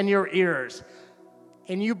ringing in your ears,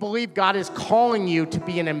 and you believe God is calling you to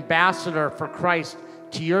be an ambassador for Christ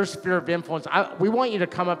to your sphere of influence, we want you to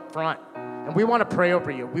come up front, and we want to pray over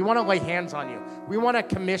you. We want to lay hands on you. We want to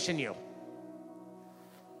commission you.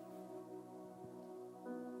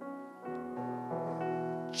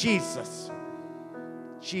 Jesus.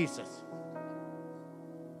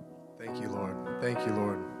 Thank you, Lord. Thank you,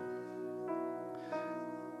 Lord.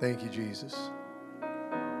 Thank you, Jesus.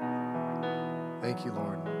 Thank you,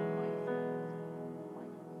 Lord.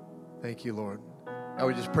 Thank you, Lord. I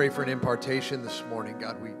would just pray for an impartation this morning.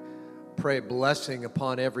 God, we pray a blessing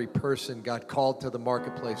upon every person, God, called to the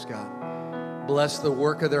marketplace, God. Bless the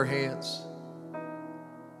work of their hands.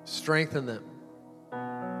 Strengthen them.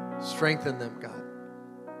 Strengthen them, God.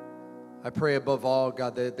 I pray above all,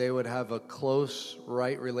 God, that they would have a close,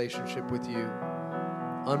 right relationship with you,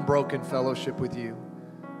 unbroken fellowship with you.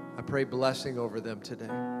 I pray blessing over them today.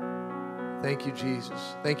 Thank you,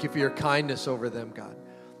 Jesus. Thank you for your kindness over them, God.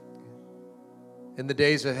 In the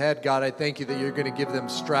days ahead, God, I thank you that you're going to give them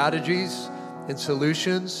strategies and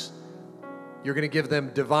solutions. You're going to give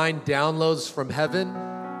them divine downloads from heaven.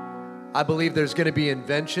 I believe there's going to be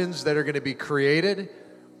inventions that are going to be created,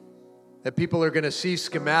 that people are going to see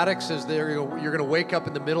schematics as you're going to wake up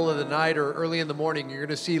in the middle of the night or early in the morning. You're going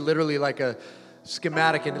to see literally like a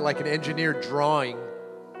schematic and like an engineered drawing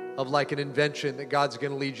of like an invention that God's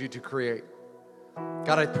going to lead you to create.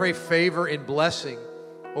 God, I pray favor and blessing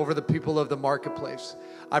over the people of the marketplace.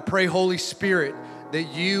 I pray, Holy Spirit,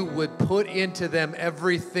 that you would put into them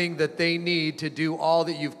everything that they need to do all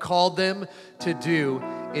that you've called them to do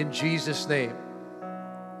in Jesus' name.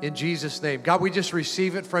 In Jesus' name. God, we just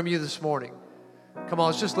receive it from you this morning. Come on,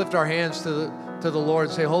 let's just lift our hands to the Lord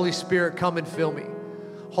and say, Holy Spirit, come and fill me.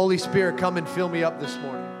 Holy Spirit, come and fill me up this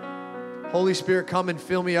morning. Holy Spirit, come and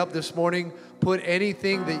fill me up this morning. Put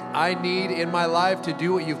anything that I need in my life to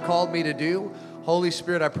do what you've called me to do. Holy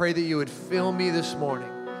Spirit, I pray that you would fill me this morning.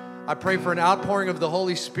 I pray for an outpouring of the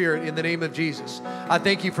Holy Spirit in the name of Jesus. I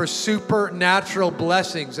thank you for supernatural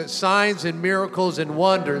blessings, that signs and miracles and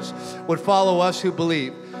wonders would follow us who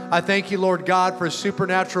believe. I thank you, Lord God, for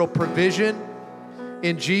supernatural provision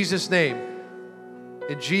in Jesus' name.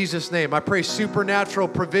 In Jesus' name. I pray supernatural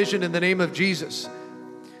provision in the name of Jesus.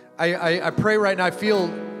 I pray right now, I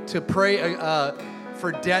feel to pray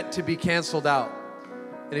for debt to be canceled out.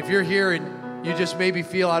 And if you're here and you just maybe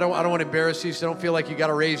feel, I don't want to embarrass you, so don't feel like you got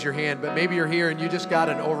to raise your hand, but maybe you're here and you just got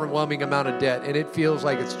an overwhelming amount of debt and it feels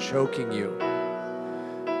like it's choking you.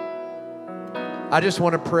 I just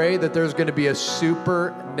want to pray that there's going to be a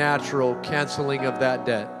supernatural canceling of that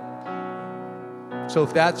debt. So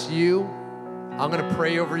if that's you, I'm going to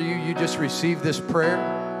pray over you. You just receive this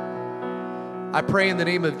prayer. I pray in the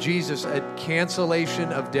name of Jesus a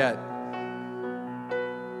cancellation of debt.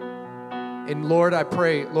 And Lord, I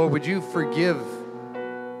pray, Lord, would you forgive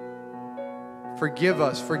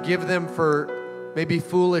us, forgive them for maybe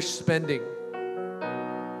foolish spending.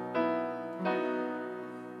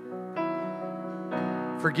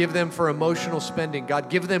 Forgive them for emotional spending. God,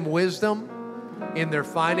 give them wisdom in their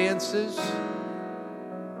finances.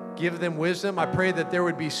 Give them wisdom. I pray that there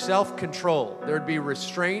would be self-control. There would be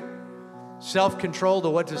restraint, self-control to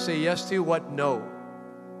what to say yes to, what no.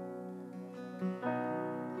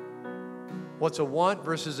 What's a want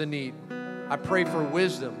versus a need. I pray for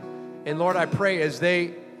wisdom. And Lord, I pray as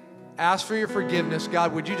they ask for your forgiveness,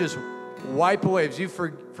 God, would you just wipe away, as you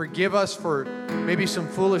forgive us for maybe some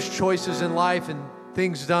foolish choices in life and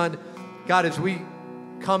things done. God, as we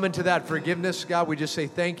come into that forgiveness, God, we just say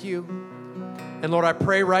thank you. And Lord, I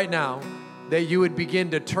pray right now that you would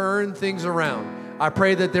begin to turn things around. I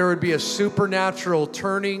pray that there would be a supernatural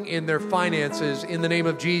turning in their finances in the name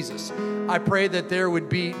of Jesus. I pray that there would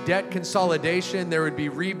be debt consolidation. There would be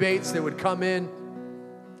rebates that would come in.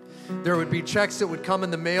 There would be checks that would come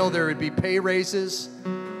in the mail. There would be pay raises.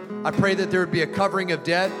 I pray that there would be a covering of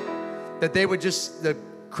debt, that they would just,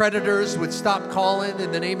 creditors would stop calling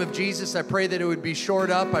in the name of Jesus. I pray that it would be shored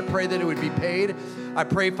up. I pray that it would be paid. I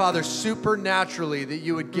pray, Father, supernaturally that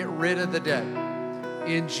you would get rid of the debt.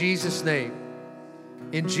 In Jesus' name.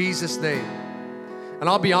 In Jesus' name. And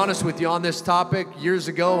I'll be honest with you on this topic. Years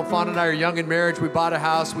ago, Fawn and I are young in marriage. We bought a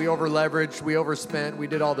house. We over-leveraged. We overspent. We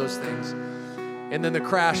did all those things. And then the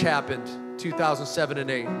crash happened, 2007 and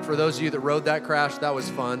 8. For those of you that rode that crash, that was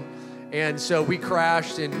fun. And so we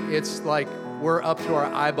crashed, and it's like we're up to our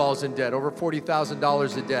eyeballs in debt, over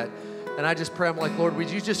 $40,000 of debt. And I just pray, I'm like, Lord, would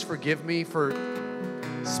you just forgive me for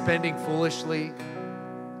spending foolishly,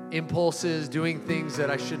 impulses, doing things that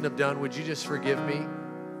I shouldn't have done? Would you just forgive me?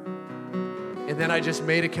 And then I just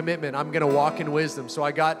made a commitment. I'm going to walk in wisdom. So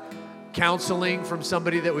I got counseling from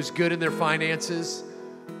somebody that was good in their finances.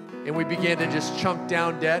 And we began to just chunk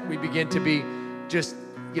down debt. We began to be just,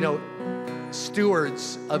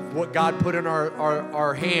 stewards of what God put in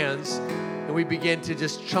our hands. And we began to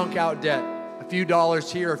just chunk out debt. A few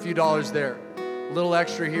dollars here, a few dollars there. A little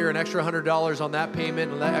extra here, an extra $100 on that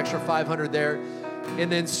payment, and that extra $500 there.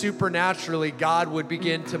 And then supernaturally, God would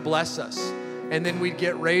begin to bless us. And then we'd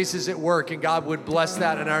get raises at work, and God would bless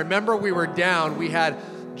that. And I remember we were down. We had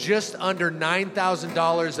just under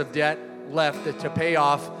 $9,000 of debt left to pay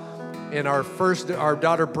off. And our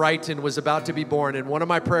daughter Brighton was about to be born. And one of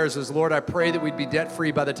my prayers was, Lord, I pray that we'd be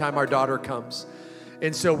debt-free by the time our daughter comes.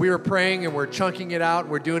 And so we were praying, and we're chunking it out.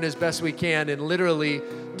 We're doing as best we can. And literally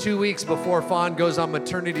 2 weeks before Fawn goes on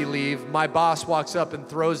maternity leave, my boss walks up and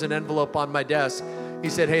throws an envelope on my desk. He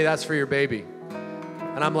said, hey, that's for your baby.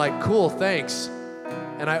 And I'm like, cool, thanks.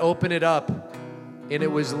 And I open it up, and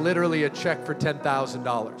it was literally a check for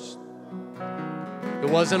 $10,000. It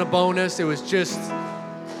wasn't a bonus. It was just...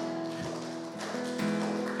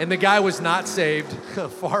 And the guy was not saved,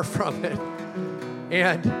 far from it.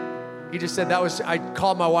 And he just said I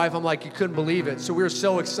called my wife, I'm like, you couldn't believe it. So we were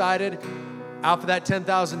so excited. Out for that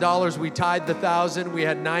 $10,000, we tied the $1,000. We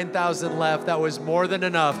had $9,000 left. That was more than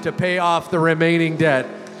enough to pay off the remaining debt.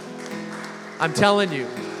 I'm telling you.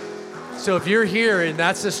 So if you're here and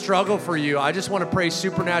that's a struggle for you, I just want to pray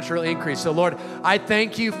supernatural increase. So Lord, I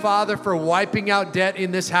thank you, Father, for wiping out debt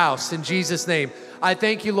in this house in Jesus' name. I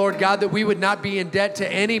thank you, Lord God, that we would not be in debt to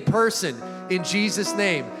any person in Jesus'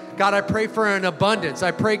 name. God, I pray for an abundance.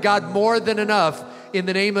 I pray, God, more than enough in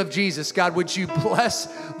the name of Jesus. God, would you bless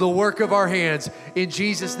the work of our hands in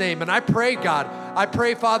Jesus' name? And I pray, God,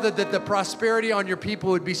 Father, that the prosperity on your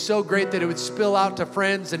people would be so great that it would spill out to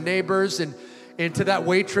friends and neighbors and to that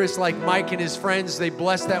waitress like Mike and his friends. They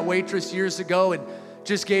blessed that waitress years ago and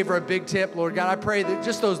just gave her a big tip. Lord God, I pray that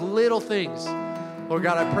just those little things, Lord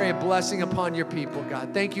God, I pray a blessing upon your people,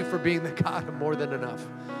 God. Thank you for being the God of more than enough.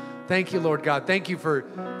 Thank you, Lord God. Thank you for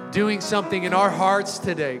doing something in our hearts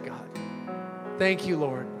today, God. Thank you,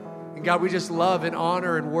 Lord. And God, we just love and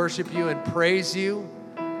honor and worship you and praise you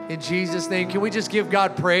in Jesus' name. Can we just give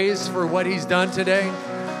God praise for what he's done today?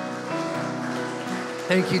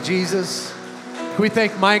 Thank you, Jesus. Can we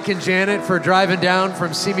thank Mike and Janet for driving down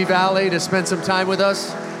from Simi Valley to spend some time with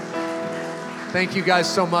us? Thank you guys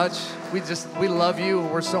so much. We love you,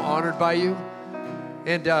 and we're so honored by you.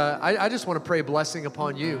 And I just want to pray a blessing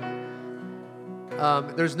upon you.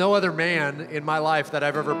 There's no other man in my life that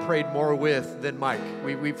I've ever prayed more with than Mike.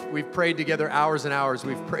 We've prayed together hours and hours.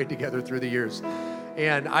 We've prayed together through the years.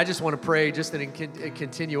 And I just want to pray just in a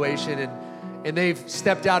continuation. And they've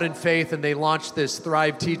stepped out in faith, and they launched this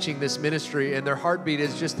Thrive Teaching, this ministry, and their heartbeat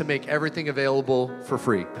is just to make everything available for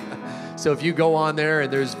free. So if you go on there,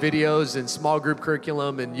 and there's videos and small group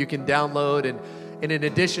curriculum, and you can download, and in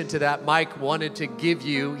addition to that, Mike wanted to give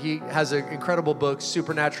you, he has an incredible book,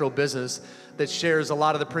 Supernatural Business, that shares a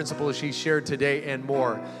lot of the principles he shared today and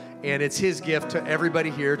more. And it's his gift to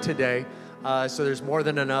everybody here today. So there's more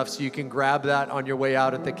than enough, so you can grab that on your way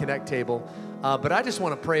out at the Connect table. But I just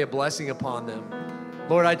want to pray a blessing upon them.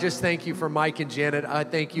 Lord, I just thank you for Mike and Janet. I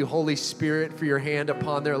thank you, Holy Spirit, for your hand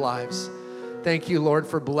upon their lives. Thank you, Lord,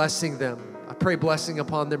 for blessing them. I pray blessing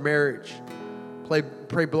upon their marriage.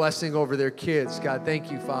 Pray blessing over their kids. God,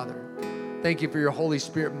 thank you, Father. Thank you for your Holy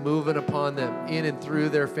Spirit moving upon them in and through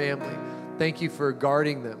their family. Thank you for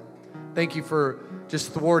guarding them. Thank you for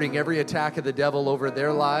just thwarting every attack of the devil over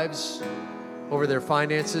their lives, over their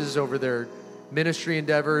finances, over their ministry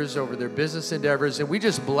endeavors, over their business endeavors, and we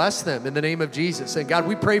just bless them in the name of Jesus. And God,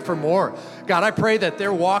 we pray for more. God, I pray that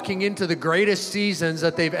they're walking into the greatest seasons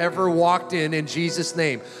that they've ever walked in Jesus'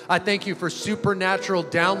 name. I thank you for supernatural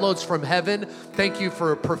downloads from heaven. Thank you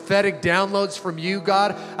for prophetic downloads from you,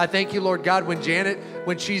 God. I thank you, Lord God,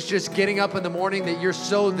 when she's just getting up in the morning, that you're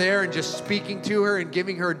so there and just speaking to her and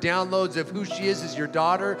giving her downloads of who she is as your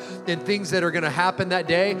daughter and things that are going to happen that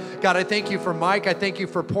day. God, I thank you for Mike. I thank you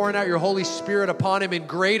for pouring out your Holy Spirit upon him in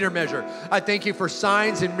greater measure. I thank you for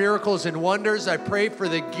signs and miracles and wonders. I pray for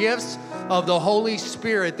the gifts of the Holy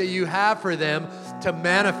Spirit that you have for them to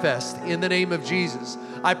manifest in the name of Jesus.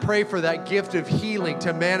 I pray for that gift of healing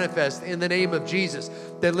to manifest in the name of Jesus,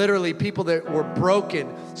 that literally people that were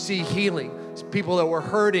broken see healing. People that were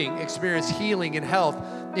hurting experience healing and health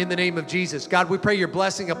in the name of Jesus. God, we pray your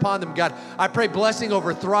blessing upon them. God, I pray blessing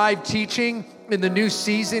over Thrive Teaching in the new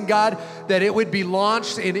season, God, that it would be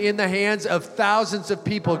launched in the hands of thousands of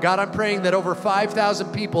people. God, I'm praying that over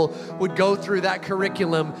 5,000 people would go through that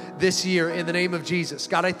curriculum this year in the name of Jesus.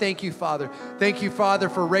 God, I thank you, Father. Thank you, Father,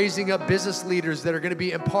 for raising up business leaders that are going to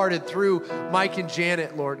be imparted through Mike and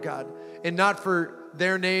Janet, Lord God, and not for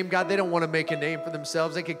their name. God, they don't want to make a name for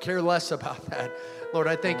themselves. They could care less about that. Lord,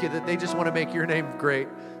 I thank you that they just want to make your name great.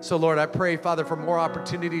 So, Lord, I pray, Father, for more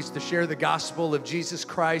opportunities to share the gospel of Jesus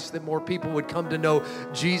Christ, that more people would come to know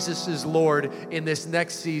Jesus is Lord in this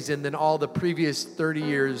next season than all the previous 30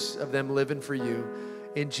 years of them living for you.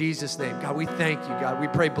 In Jesus' name, God, we thank you, God. We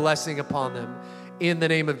pray blessing upon them in the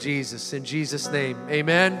name of Jesus. In Jesus' name,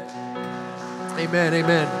 amen. Amen,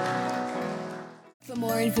 amen. For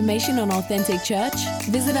more information on Authentic Church,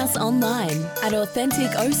 visit us online at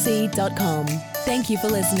AuthenticOC.com. Thank you for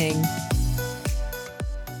listening.